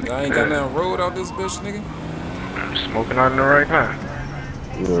 I ain't got nothing road out this bitch, nigga. I'm smoking on the right now.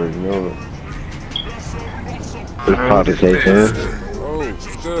 You already know it. It's poppin', K-Shot. Oh, it's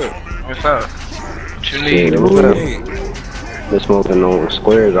good. What's up? What you Shit, need? what's up? Hey, Been smoking on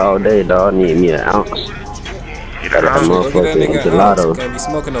squares all day, dog. Need me an ounce. Got a go get that motherfucking nigga out. gelato. Can't be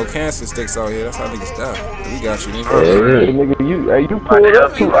smoking no cancer sticks out here. That's how niggas die. We got you, nigga. Hey, nigga, you pulled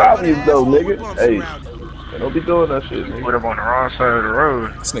up too obvious though, nigga. Hey, don't be doing that shit, nigga. Put him on the wrong side of the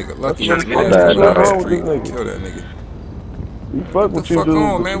road. This nigga lucky What's as wrong man. with this nigga? Kill that nigga. You fuck What what the you fuck do.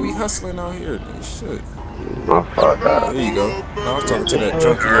 on, man? We hustling out here. Nigga. Shit. My fault, dog. There you go. No, I was talking to that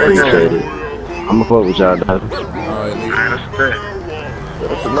junkie. Appreciate it. I'ma fuck with y'all, dog. Alright, nigga. That's good.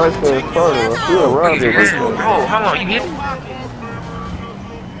 That's a nice ass car, though. I feel around here. Oh, hold on, you get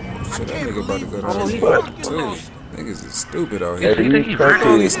Shit, that nigga about to go down this fuck too. Niggas is stupid out here. Hey, you All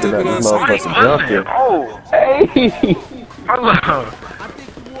crackheads these for stupid that ass motherfucking niggas. junkie. Oh, Hey! hold on.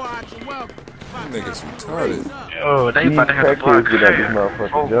 Niggas retarded. Oh, they about to have a These block. crackheads get out this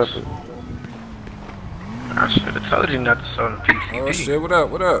motherfucking jumping. I should have told you not to sell the PCP. Oh shit, what up,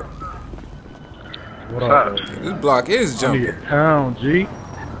 what up? What's up? This block is jumping. I need a pound, G.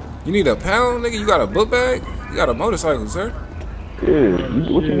 You need a pound, nigga? You got a book bag? You got a motorcycle, sir? Yeah,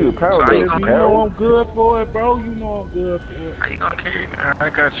 what you need a pound You of? know I'm good for it, bro. You know I'm good for it. How you gonna carry me? I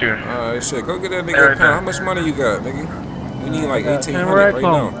got you. Alright, shit. Go get that nigga a pound. How much money you got, nigga? We need like 1,800 right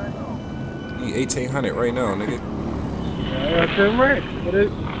now. We need 1,800 right now, nigga. I got 10 racks. What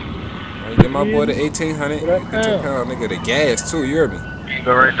is? Alright, get my boy the 1,800. Get your pound, nigga. The gas too. You hear me?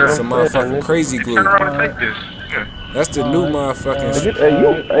 Go right there. Some motherfucking crazy glue. Turn around and take this. Yeah. That's the new motherfucking shit.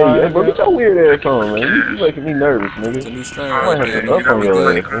 Hey, bro, get your weird ass on, man. You making me nervous, nigga. It's a new strain I right might there, have to up on nigga.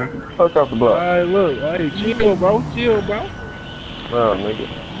 your ass, man. Fuck off the block. Alright, look. Hey, chill, bro. Chill, bro. Nah, nigga.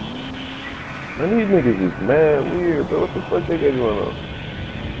 Man, these niggas is mad weird, bro. What the fuck they got going on?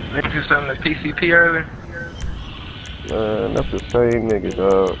 They do something to PCP earlier? Man, that's the same nigga,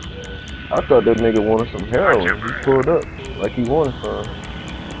 dog. I thought that nigga wanted some heroin. He pulled up like he wanted some.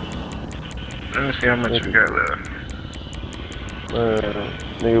 Let me see how much we got left.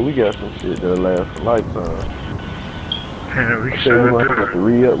 Nigga, we got some shit that'll last a lifetime. We I said we might have to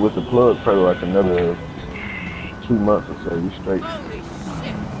re-up with the plug probably like another 2 months or so. We straight.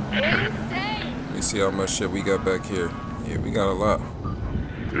 Let me see how much shit we got back here. Yeah, we got a lot.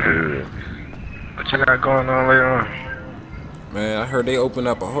 Yeah. What you got going on later on? Man, I heard they open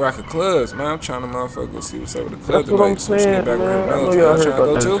up a whole rack of clubs, man. I'm trying to motherfucker see what's up with the club That's what I'm tonight. saying, Get back with man. her I know mouth. y'all Y'all heard trying to go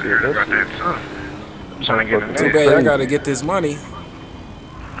about too? that shit. Got that too. I'm trying to get in Too there. bad y'all gotta get this money.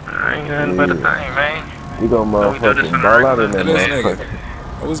 I ain't got nothing but a thing, man. We gonna motherfucking ball out in that This motherfucker.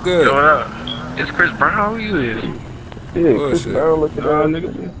 nigga. That was good. Yo, what up? It's Chris Brown. Who you is? Yeah, Chris Bullshit. Brown looking at nigga.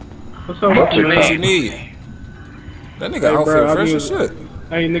 What's up? What you What you need? need? That nigga Hey, outfit bro, I fresh need- as shit.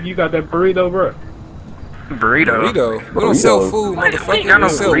 Hey, nigga, you got that burrito, bro? Burrito. Burrito. We don't sell food, We ain't motherfucker. got We no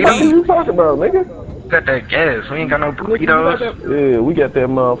sell burrito. What weed. you talking about, nigga? Got that gas. We ain't got no burritos. Yeah, we got that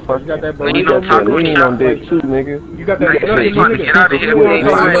motherfucker. You got that We We ain't got no that taco lean shop. on deck too, nigga. You got that Hey, nugget, you want to get out of here? nigga. We ain't How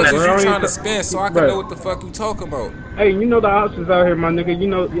going much right is now. you trying to spend so I can Right. know what the fuck you talking about? Hey, you know the options out here, my nigga. You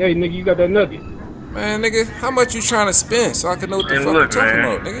know, hey, nigga, you got that nugget. Man, nigga, how much you trying to spend so I can know what the And fuck look, you talking man.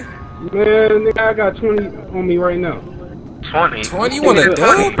 about, nigga? Man, nigga, I got 20 on me right now. 20. 20? You want a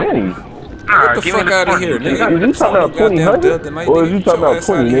dub? Pennies. Nah, Get the give me fuck the out of 20. here, Is nigga. you talking about 2000? Or is you talking about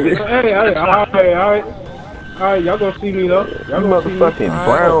 20, nigga? Hey, alright, y'all gonna see me though. You Y'all gonna see me. motherfucking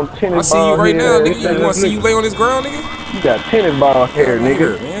brown I tennis see you ball right now, hair. nigga. You want to see you lay on this ground, nigga? You got tennis ball hair, Get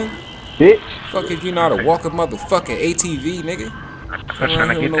nigga. out here, man. Bitch. Fuck if you know how to walk a motherfucking ATV, nigga. I'm Come trying around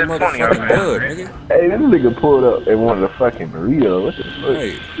to here get with no that 20 out, motherfucking man. dub, nigga. Hey, this nigga pulled up and wanted a fucking burrito. What the fuck?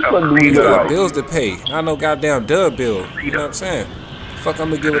 Hey, What do we you look got like? bills to pay. Not no goddamn dub bill. You know what I'm saying? Fuck, I'm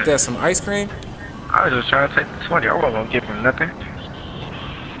gonna get with that some ice cream? I was just trying to take the 20. I wasn't going to give him nothing.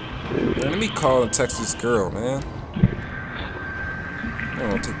 Man, let me call and text this girl, man. It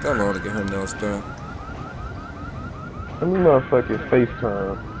won't take that long to get her nails done. Let me motherfucking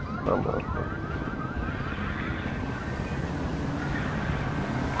FaceTime. My motherfucker.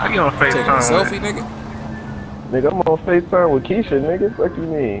 How you on Taking a FaceTime? selfie, nigga? Nigga, I'm on FaceTime with Keisha, nigga. What you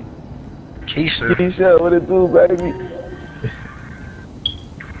mean? Keisha. Keisha, what it do, baby?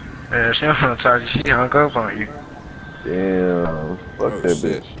 Yeah, she don't want to talk to you. She hung up on you. Damn. Fuck that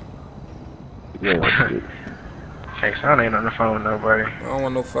shit. bitch. Yeah, shit. Kasan ain't on the phone with nobody. I don't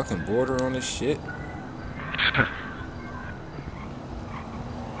want no fucking border on this shit.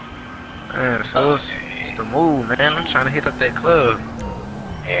 Man, so it's the move, man. I'm trying to hit up that club.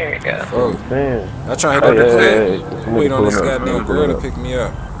 There you go. Oh, Man. I try to hit up the Hey, club. hey, Wait on this pulling up, goddamn pulling girl to up. pick me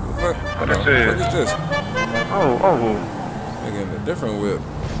up. What the fuck? What What is the this? fuck is this? Oh. Nigga in a different whip.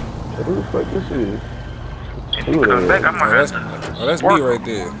 Who the fuck this is? If you come back, I might have Oh, that's me right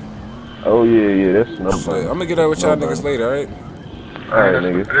there. Oh, yeah, that's Shit, nobody. I'm gonna get out with y'all niggas later, alright? Alright,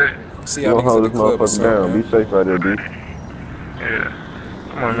 nigga. See You y'all gonna niggas hold in this the club or motherfucker something, down. man. Be safe out there, B. Yeah.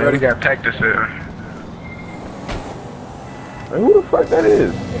 Come on, man. We got practice here. Hey, who the fuck that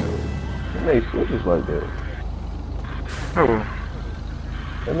is? They made switches like that. Oh.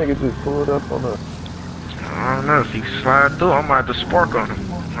 That nigga just pulled up on us. I don't know. If he slide through, I might have to spark on him.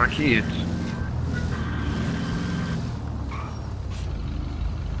 My kids.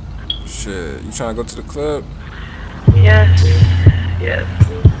 Shit, you trying to go to the club? Yes. Yes.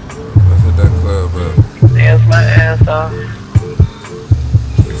 Let's hit that club, bro. Dance my ass off.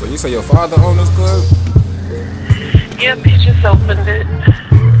 So you say your father owned this club? Yep, he just opened it.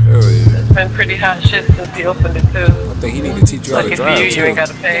 Hell yeah. It's been pretty hot shit since he opened it too. I think he need to teach you how to Lucky for drive you, you ain't too.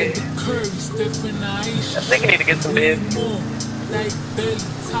 gotta pay. I think you need to get some bibs.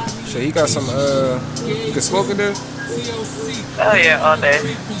 Shit, he got some, you can smoke in there? Oh yeah, all day.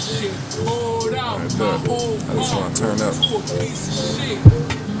 Alright, I just want to turn up.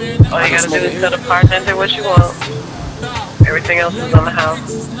 All you gotta do is tell the bartender what you want. Everything else is on the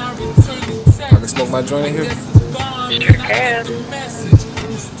house. I can smoke my joint in here? Sure can.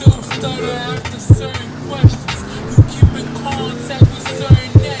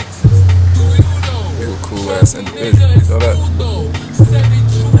 You a cool ass individual, you know that?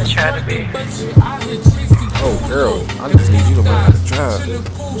 I try to be. Oh girl, I just need you to learn how to drive. Too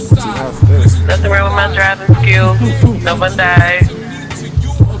high for this. Nothing wrong with my driving skills. No one died.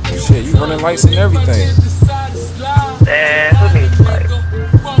 Shit, you running lights and everything. Who needs lights?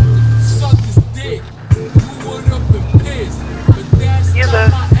 You the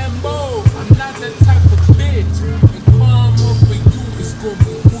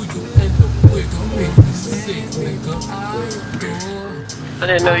I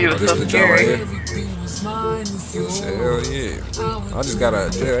didn't know you were so scary. Shit, hell yeah. I just got out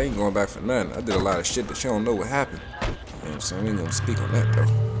of jail. I ain't going back for nothing. I did a lot of shit that she don't know what happened. You know what I'm saying? We ain't gonna speak on that though.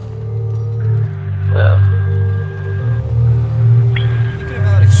 Well.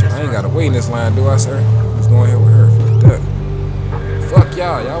 Shit, I ain't gotta wait in this line, do I, sir? I'm just going here with her. Fuck that. Fuck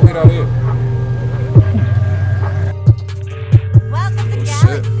y'all. Y'all wait out here. Oh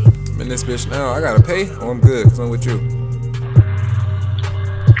shit. I'm in this bitch now. I gotta pay? Oh, I'm good, because I'm with you.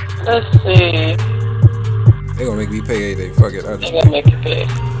 Let's see. They gonna make me pay 8 day. Fuck it. I just They gonna make you pay.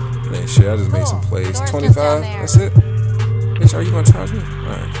 Man, shit, I just made some plays. 25? That's it? Bitch, are you gonna charge me?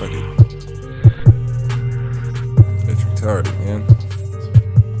 Alright, fuck it. Bitch, retarded, man.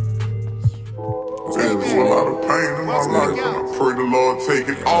 Been through a lot of pain in my life, and I pray the Lord take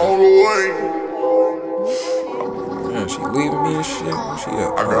it all away. Man, she leaving me and shit. Where she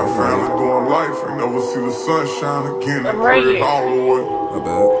at? I got family doing life and never see the sunshine again. I'm right here. All the way. My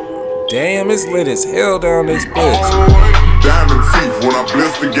bad. Damn, it's lit as hell down this bitch. Diamond teeth when I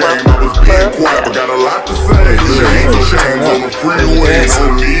blessed the game. I was being quiet, but got a lot to say. Chains on the freeway,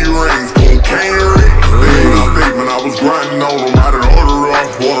 no knee rings, cocaine rings. In my statement, I was grinding on them. I done order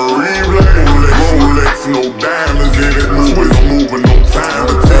off, want a replay. Rolex, no diamonds in it. Swiss moving, no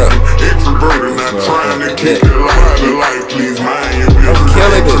time to take it. Introverted, not trying to keep it alive. Life, please mind your business.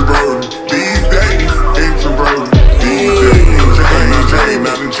 Introverted, these days, introverted. These days, chain,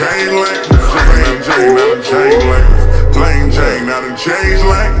 not in chain lanes. Chain, not in chain lanes. Plain Jane, not in change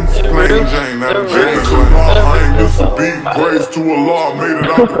lanes. Plain Jane, not in change lanes. I ain't miss a beat. Praise to Allah, made it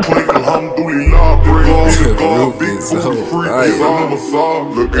out the clink. Alhamdulillah, praise be to God. Big booty free, it's on my saw.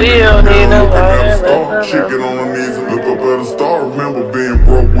 Looking at the girl, looking at the star. Chicken on her knees, look up at a star. Remember being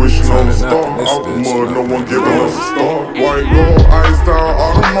broke, wishing on a star. Out the mud, no one giving us a star. White gold, iced out,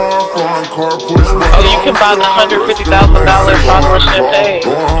 Audemars, foreign car, push. Oh, you can buy the $150,000 bottle of champagne.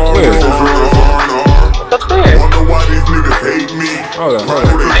 Up there. Wonder why these niggas hate me. Hold on.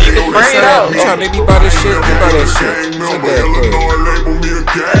 You can spray it out. You trying to make me buy this shit? You buy that shit. Shut that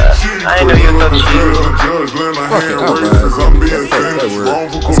I didn't know you were so cheap. Fuck it, I'll buy it. Fuck that word.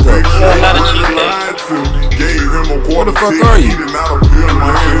 Let's go. You're not a cheap. Where the fuck are you?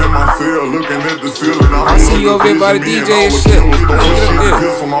 I see you over there by the DJ and shit.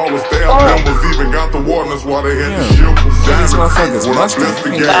 These motherfuckers musty.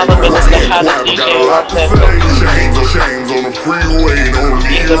 Chains on the freeway, no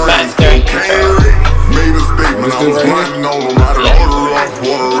knee rings, cocaine. Made a statement, I was grinding on them, I done order off,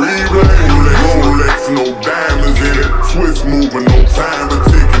 want a replay. Rolex, no diamonds in it, Swiss moving, no time to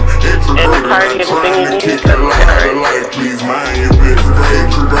ticking. Introverted, not trying to kick it life, please mind your business.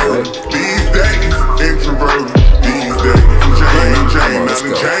 Introverted, these days, introverted, these days. Chain, not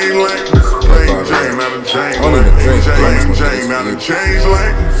in chain lanes. Plain Jane, not in chain lanes. Plain Jane, not in change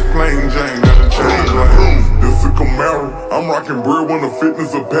lanes. Plain Jane, not in change lanes. This a Camaro, I'm rocking bread when the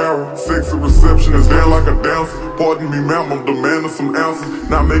fitness apparel. Sexy reception is there like a dancer. Pardon me, ma'am, I'm demanding some answers.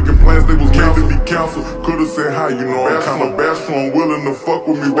 Not making plans, they was made to be canceled. Could've said hi, you know, I'm kinda bashful, unwilling to fuck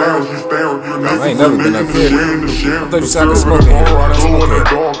with me. Why is you staring? I ain't never been up here. I thought you said I could smoke in here. I glow in the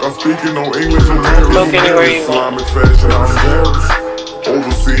dark, I'm speaking no English and Paris. Smoke anywhere you want. Islamic fashion, I'm Paris.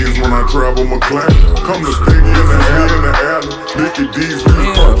 Overseas when I travel McLaren. Come to Piggy in the alley, in the alley. Mickey D's,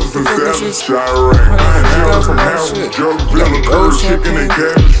 purpose and salad. Chirac, 9 from Harris. Jerk, Villa, curry, chicken and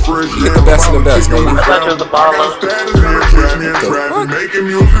cabbage, fresh. Look at that's the best, man. I thought you was a baller. Making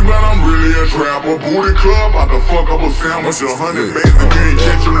music, but I'm really a trapper. Booty club, out the fuck up a sandwich. 100 basic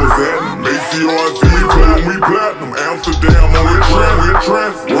intention was at Macy RC, told me platinum. Amsterdam on the trend, we're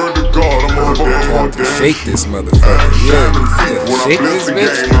trans. Word to God, I'm on a damn. shake this motherfucker. Yeah, shake this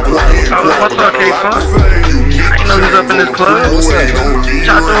bitch. What's up, K-Fun? I ain't know he's up in this club. What's up, man?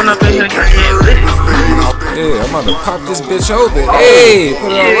 Y'all throwing up in here getting lit. Yeah, I'm about to pop this bitch open. Hey, put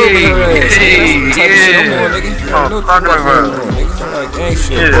it all over her ass. That's the type of shit I'm on, nigga. You know what the fuck I'm on, nigga. I'm like gang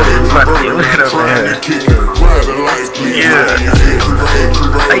shit. Yeah, about to get lit up in here. Yeah.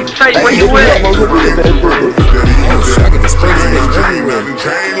 Hey, Tate, where you at? Oh shit, I get the spray this bitch everywhere.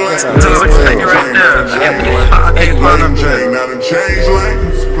 That's how I taste What you taking right there? Plain Jane, not in change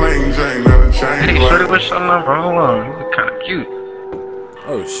lanes. Plain Jane, not in change Hey, lanes. shorty, what's your number? Hold on. You look kind of cute.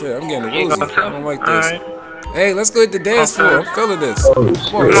 Oh shit, I'm getting You ain't woozy. gonna tell I don't like me? this. Alright. Hey, let's go hit the dance floor. I'm feeling this. Oh, Come on,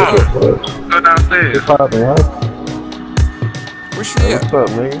 shit. let's go. Go downstairs. What's poppin', huh? Where she Hey, at? what's up,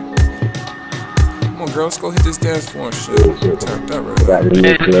 nigga? Come on, girl, let's go hit this dance floor and shit. Turned up right now.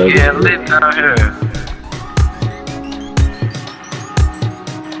 Yeah, lit down here.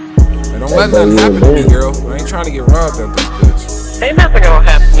 Hey, don't let nothing happen to me, girl. I ain't trying to get robbed at this bitch. Ain't nothing gonna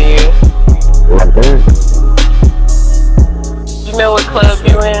happen to you. Right there. You know what club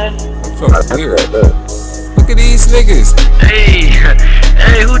you in? I'm feeling weird. Look at these niggas. Hey,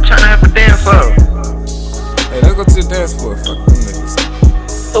 hey, who trying to have a dance up? Hey, let's go to the dance floor. Fuck them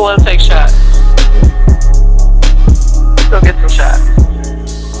niggas. Who wanna take shots? Go get some shots.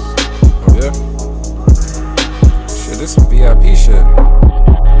 Oh, yeah? Shit, this some VIP shit.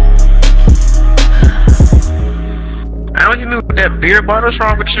 I don't even know what that beer bottle. What's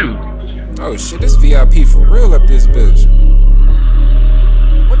wrong with you? Oh, shit, this VIP for real up this bitch.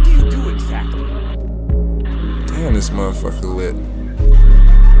 What do you do exactly? Damn, this motherfucker lit.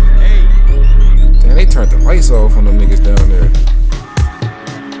 Damn, they turned the lights off on them niggas down there.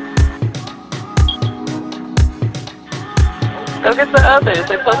 Go get the others.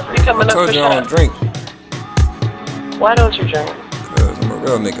 They're supposed to be coming I up told for you I don't shots. drink. Why don't you drink? Cause I'm a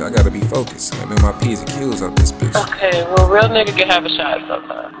real nigga. I gotta be focused. I mean my P's and Q's out this bitch. Okay, well, real nigga can have a shot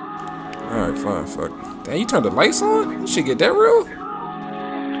sometime. Alright, fine, fuck. Damn, you turned the lights on? You should get that real?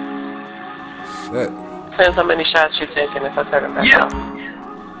 Shit. Depends how many shots you're taking if I turn it back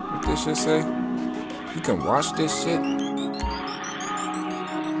on. What this shit say? You can watch this shit?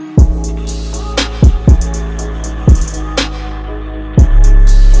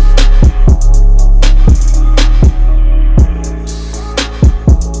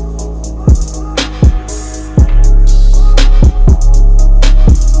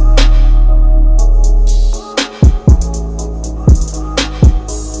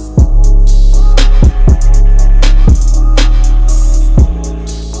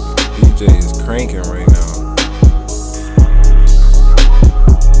 Cranking right now.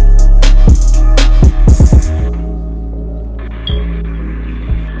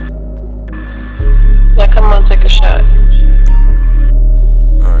 Yeah, come on, take a shot.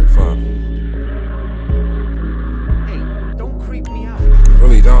 Alright, fine. Hey, don't creep me out.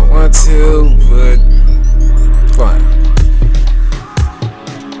 Really don't want to, but fine.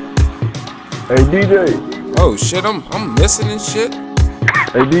 Hey, DJ. Oh shit, I'm missing and shit.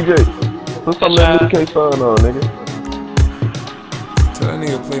 Hey, DJ. Put some of that new K-Sun on, nigga. Tell that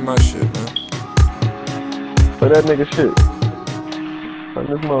nigga play my shit, man. Play that nigga shit. Like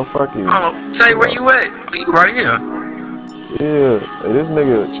this motherfucker. Oh, say where you at? Right here. Yeah. Hey, this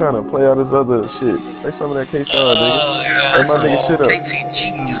nigga trying to play out his other shit. Play some of that K-Sun, nigga. Play my nigga shit up.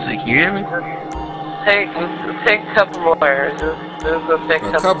 KTG music, you hear me? Take a couple more. Just gonna take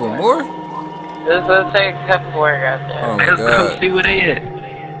A couple more? Just gonna take a couple more out there. Oh my Let's go god. see where they at.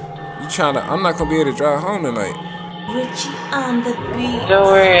 You tryna? I'm not gonna be able to drive home tonight. Richie on the beat. Don't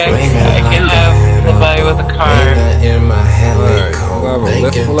worry, I can have somebody with a car. Alright, I'll have a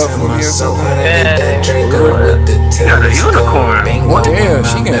lift pull up for me or something. Yeah, Got a unicorn. Damn,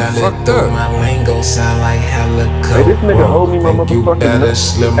 she getting fucked up. Hey, this nigga hold me my motherfucking money.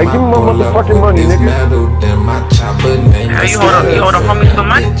 Hey, give me my motherfucking money, nigga. Hey, you hold up, homie, some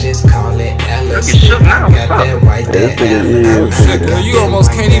money? Look, you shook now. What's up? Hey, this nigga, Oh shit, girl, you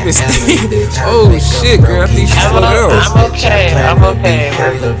almost can't even see. Oh shit, girl, I think she's slow down. I'm okay. I'm okay.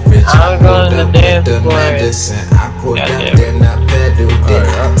 I'm going to dance for it. Goddamn.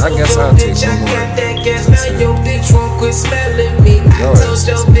 Alright, I guess I'll take some more.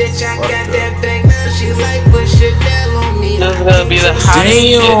 This is gonna be the hottest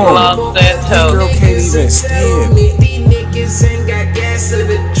shit in Los Santos. Girl can't even stand.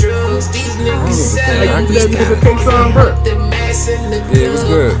 Yeah, it was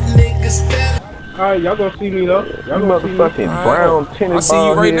good. Alright, y'all gonna see me though. Y'all You gonna see me. motherfucking brown I tennis see you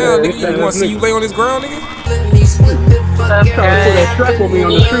ball right now, head. nigga. You wanna see you lay on this ground, nigga? I'm trying to put that track on me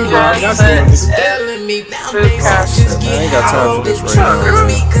on the street, dog. Y'all see me. I ain't got time for this right now.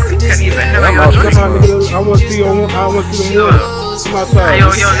 can't even handle Come your on, drink. nigga. I want to see you. I want to see them ones. Come outside. Hey,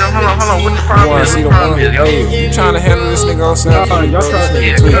 yo, hold on. What the You problem wanna is? see the What the problem one? is, yo? Hey, you trying to handle this nigga outside? Nah, y'all trying to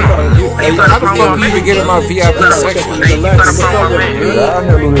Yeah, tweet. Hey, how the fuck you even get in my VIP section? Hey, you got a problem, man. I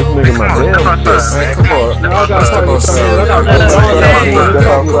handle this nigga my damn self. Man, come on. Let's step outside. Step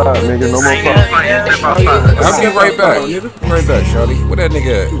outside, nigga. No more talking. I'll be right back. Right back, shawty. Where that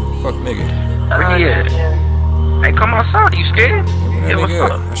nigga at? Fuck nigga. Where he at? Hey, come outside. You scared? Where Yeah, that what's nigga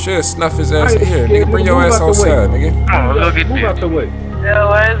up? at? I should snuff his ass in here. Nigga, bring your ass outside, nigga. Come on, let's go get Move out the way. Yo,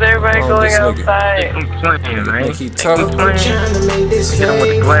 why is everybody Oh, going this nigga. outside? I'm playing, man. Think he tough? Get him with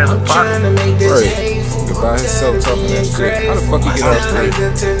the glass of vodka. Right. Nigga by himself talking that shit. How the fuck he get out there?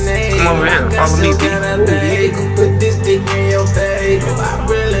 Come over here. Follow me, B. Put this dick in your bag. I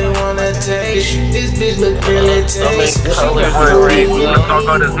really wanna taste you. This bitch look really tasty. Talk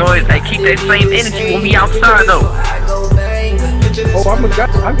all this noise. Hey, keep that same energy when we outside, though. Oh, I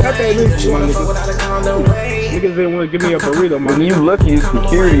got that energy, my nigga. Niggas didn't want to give me a burrito, man. When you lucky it's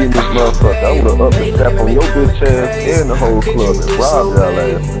security in this motherfucker, I would've up and tap on your bitch ass and the whole club and robbed y'all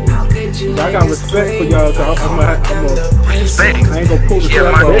ass. I got respect for y'all, so Respect. I ain't gonna pull the Yeah,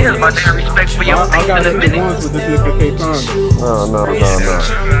 strap my up. niggas about to have respect for your I face got in a the minute. ones with this nigga K-Ponder. No.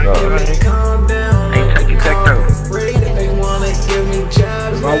 Hey, take it back though.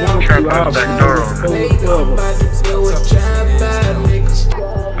 If I want to, I'll back door on.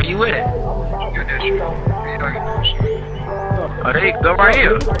 Where you at? Oh, there you go, right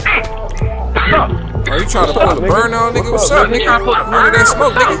here. What's up? Are you trying to pull the burn on, nigga? What's up, nigga? You want that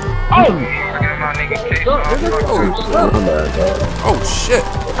smoke, nigga? Oh shit.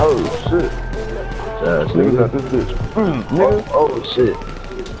 Oh shit. Niggas got this bitch. Nigga. Oh shit.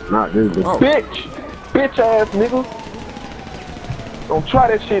 Not this bitch. Bitch ass nigga. Don't try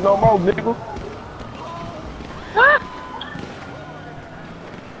that shit no more, nigga.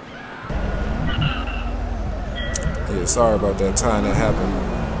 Yeah, sorry about that time that happened.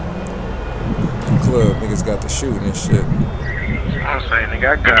 The club, niggas got the shooting and shit. I'm saying,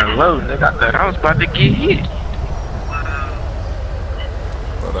 nigga, I got low, nigga. I was about to get hit.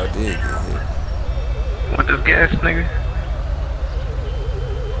 But I did get hit. Want this gas, nigga?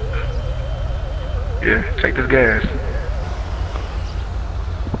 Yeah, take this gas.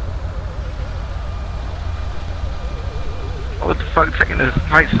 What the fuck taking this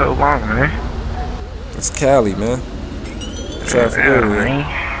fight so long, man? It's Cali, man. Traffic area.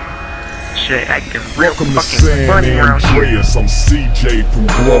 Shit, acting real Welcome to fucking San funny around here. Andreas. I'm CJ from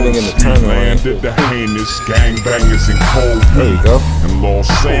Grove Street. Landed the heinous gangbangers in cold heat. And Los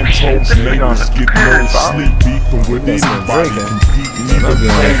Santos niggas get no sleep. Beefing with anybody, competing even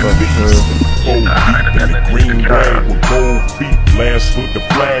police. Four deep in the green bag with gold feet. Last with the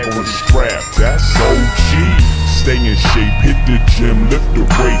flag on the strap. That's OG. Stay in shape, hit the gym, lift the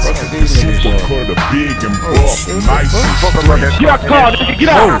weights. The super cut a big and buff, nice and straight. Get out the car, nigga, get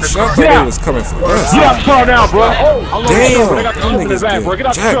out! Oh, shot Get out! was coming from us. Get out the car now, bro! Damn! I got the open his ass, bro. Get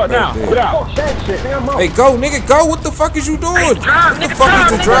out the truck now. Get out. Hey, go, nigga, go! What the fuck is you doing? What the fuck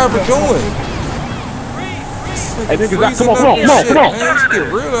is the driver doing? Hey, niggas, come on. Man, let's get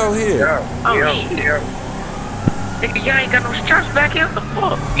real out here. Oh, shit. Nigga, y'all ain't got no straps back here? What the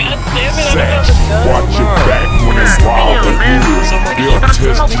fuck? God damn Watch your back when it's wild and good. They'll test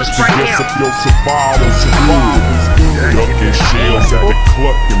you to guess if your survival's good. Ducking shells at the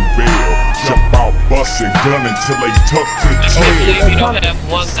cluck and bell. Jump out, busting gun until they tuck the tail. You don't have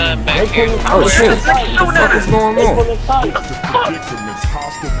one gun back here. Oh shit! What the fuck is going on?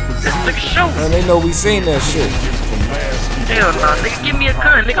 Man, they know we seen that shit. Hell nah, nigga, give me a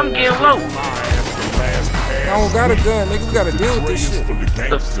gun, nigga, I'm getting low. I don't got a gun, nigga. We gotta deal with this shit.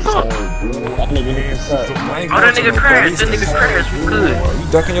 The fuck? I ain't Oh, that going to nigga no crashed, police that nigga station. crashed, we good. You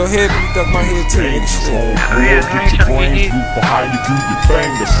ducking your head, you duck my head too, nigga. Shit. Yeah, I ain't trying to get hit. For how you do your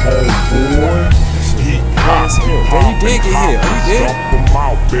thing, that's homeboy. Heat hot. Damn, you did get hit. Are you dead?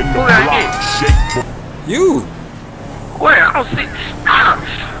 Who got hit? You. Where? I don't see.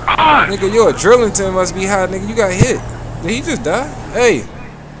 Nigga, your Drillington must be high, nigga. You got hit. Did he just die? Hey.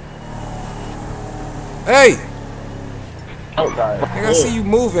 Hey. Nigga, I see you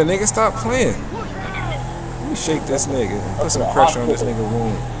moving, nigga. Stop playing. Let me shake this nigga and put some pressure on this nigga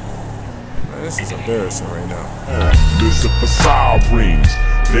wound. Man, this is embarrassing right now. Listen for sirens.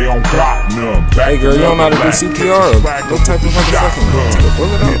 They don't got none. Hey girl, you don't know how to do CPR or no type of motherfucking take a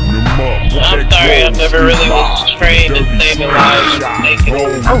bullet out? I'm sorry, I never really was trained in saving lives.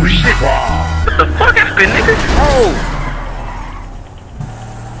 Oh shit! What the fuck happened, nigga? Oh!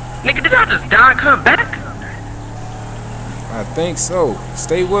 Nigga, did I just die and come back? I think so.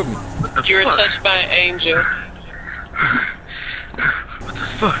 Stay with me. You were touched by an angel. What the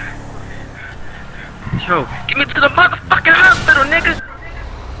fuck? Yo, get me to the motherfucking hospital, nigga.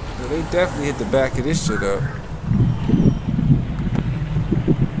 Yeah, they definitely hit the back of this shit up.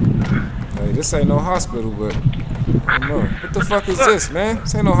 Hey, this ain't no hospital, but I don't know. What the fuck is this, man?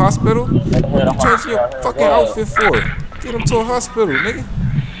 This ain't no hospital. What you changing your fucking outfit for? Get him to a hospital, nigga.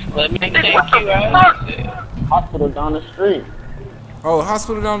 Let me take you out. Hospital down the street. Oh,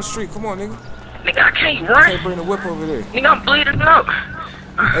 hospital down the street. Come on, nigga. Nigga, I can't run. Can't bring the whip over there. Nigga, I'm bleeding out.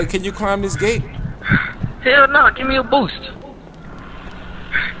 Hey, can you climb this gate? Hell no, give me a boost.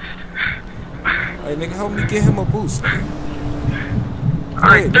 Hey, nigga, help me get him a boost.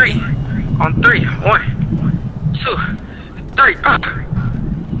 Alright, 3. On 3. 1, 2, 3.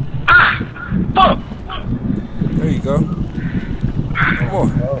 Fuck. There you go. Come on.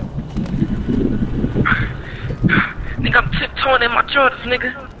 Nigga, I'm tiptoeing in my Jordans,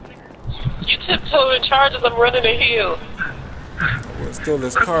 nigga. You tiptoeing charges, I'm running a hill. Well, it's still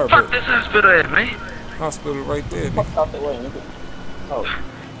this car, Fuck but this hospital at, man. hospital right there, nigga. Fuck out the way, nigga. Oh.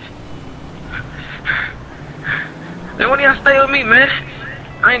 Then when y'all stay with me, man,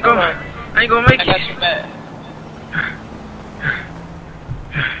 I ain't gonna make it. I got your back.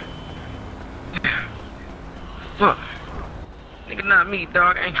 Fuck. Nigga, not me,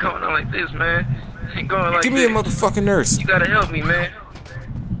 dog. I ain't going on like this, man. I ain't going like Give me this. a motherfucking nurse. You gotta help me, man.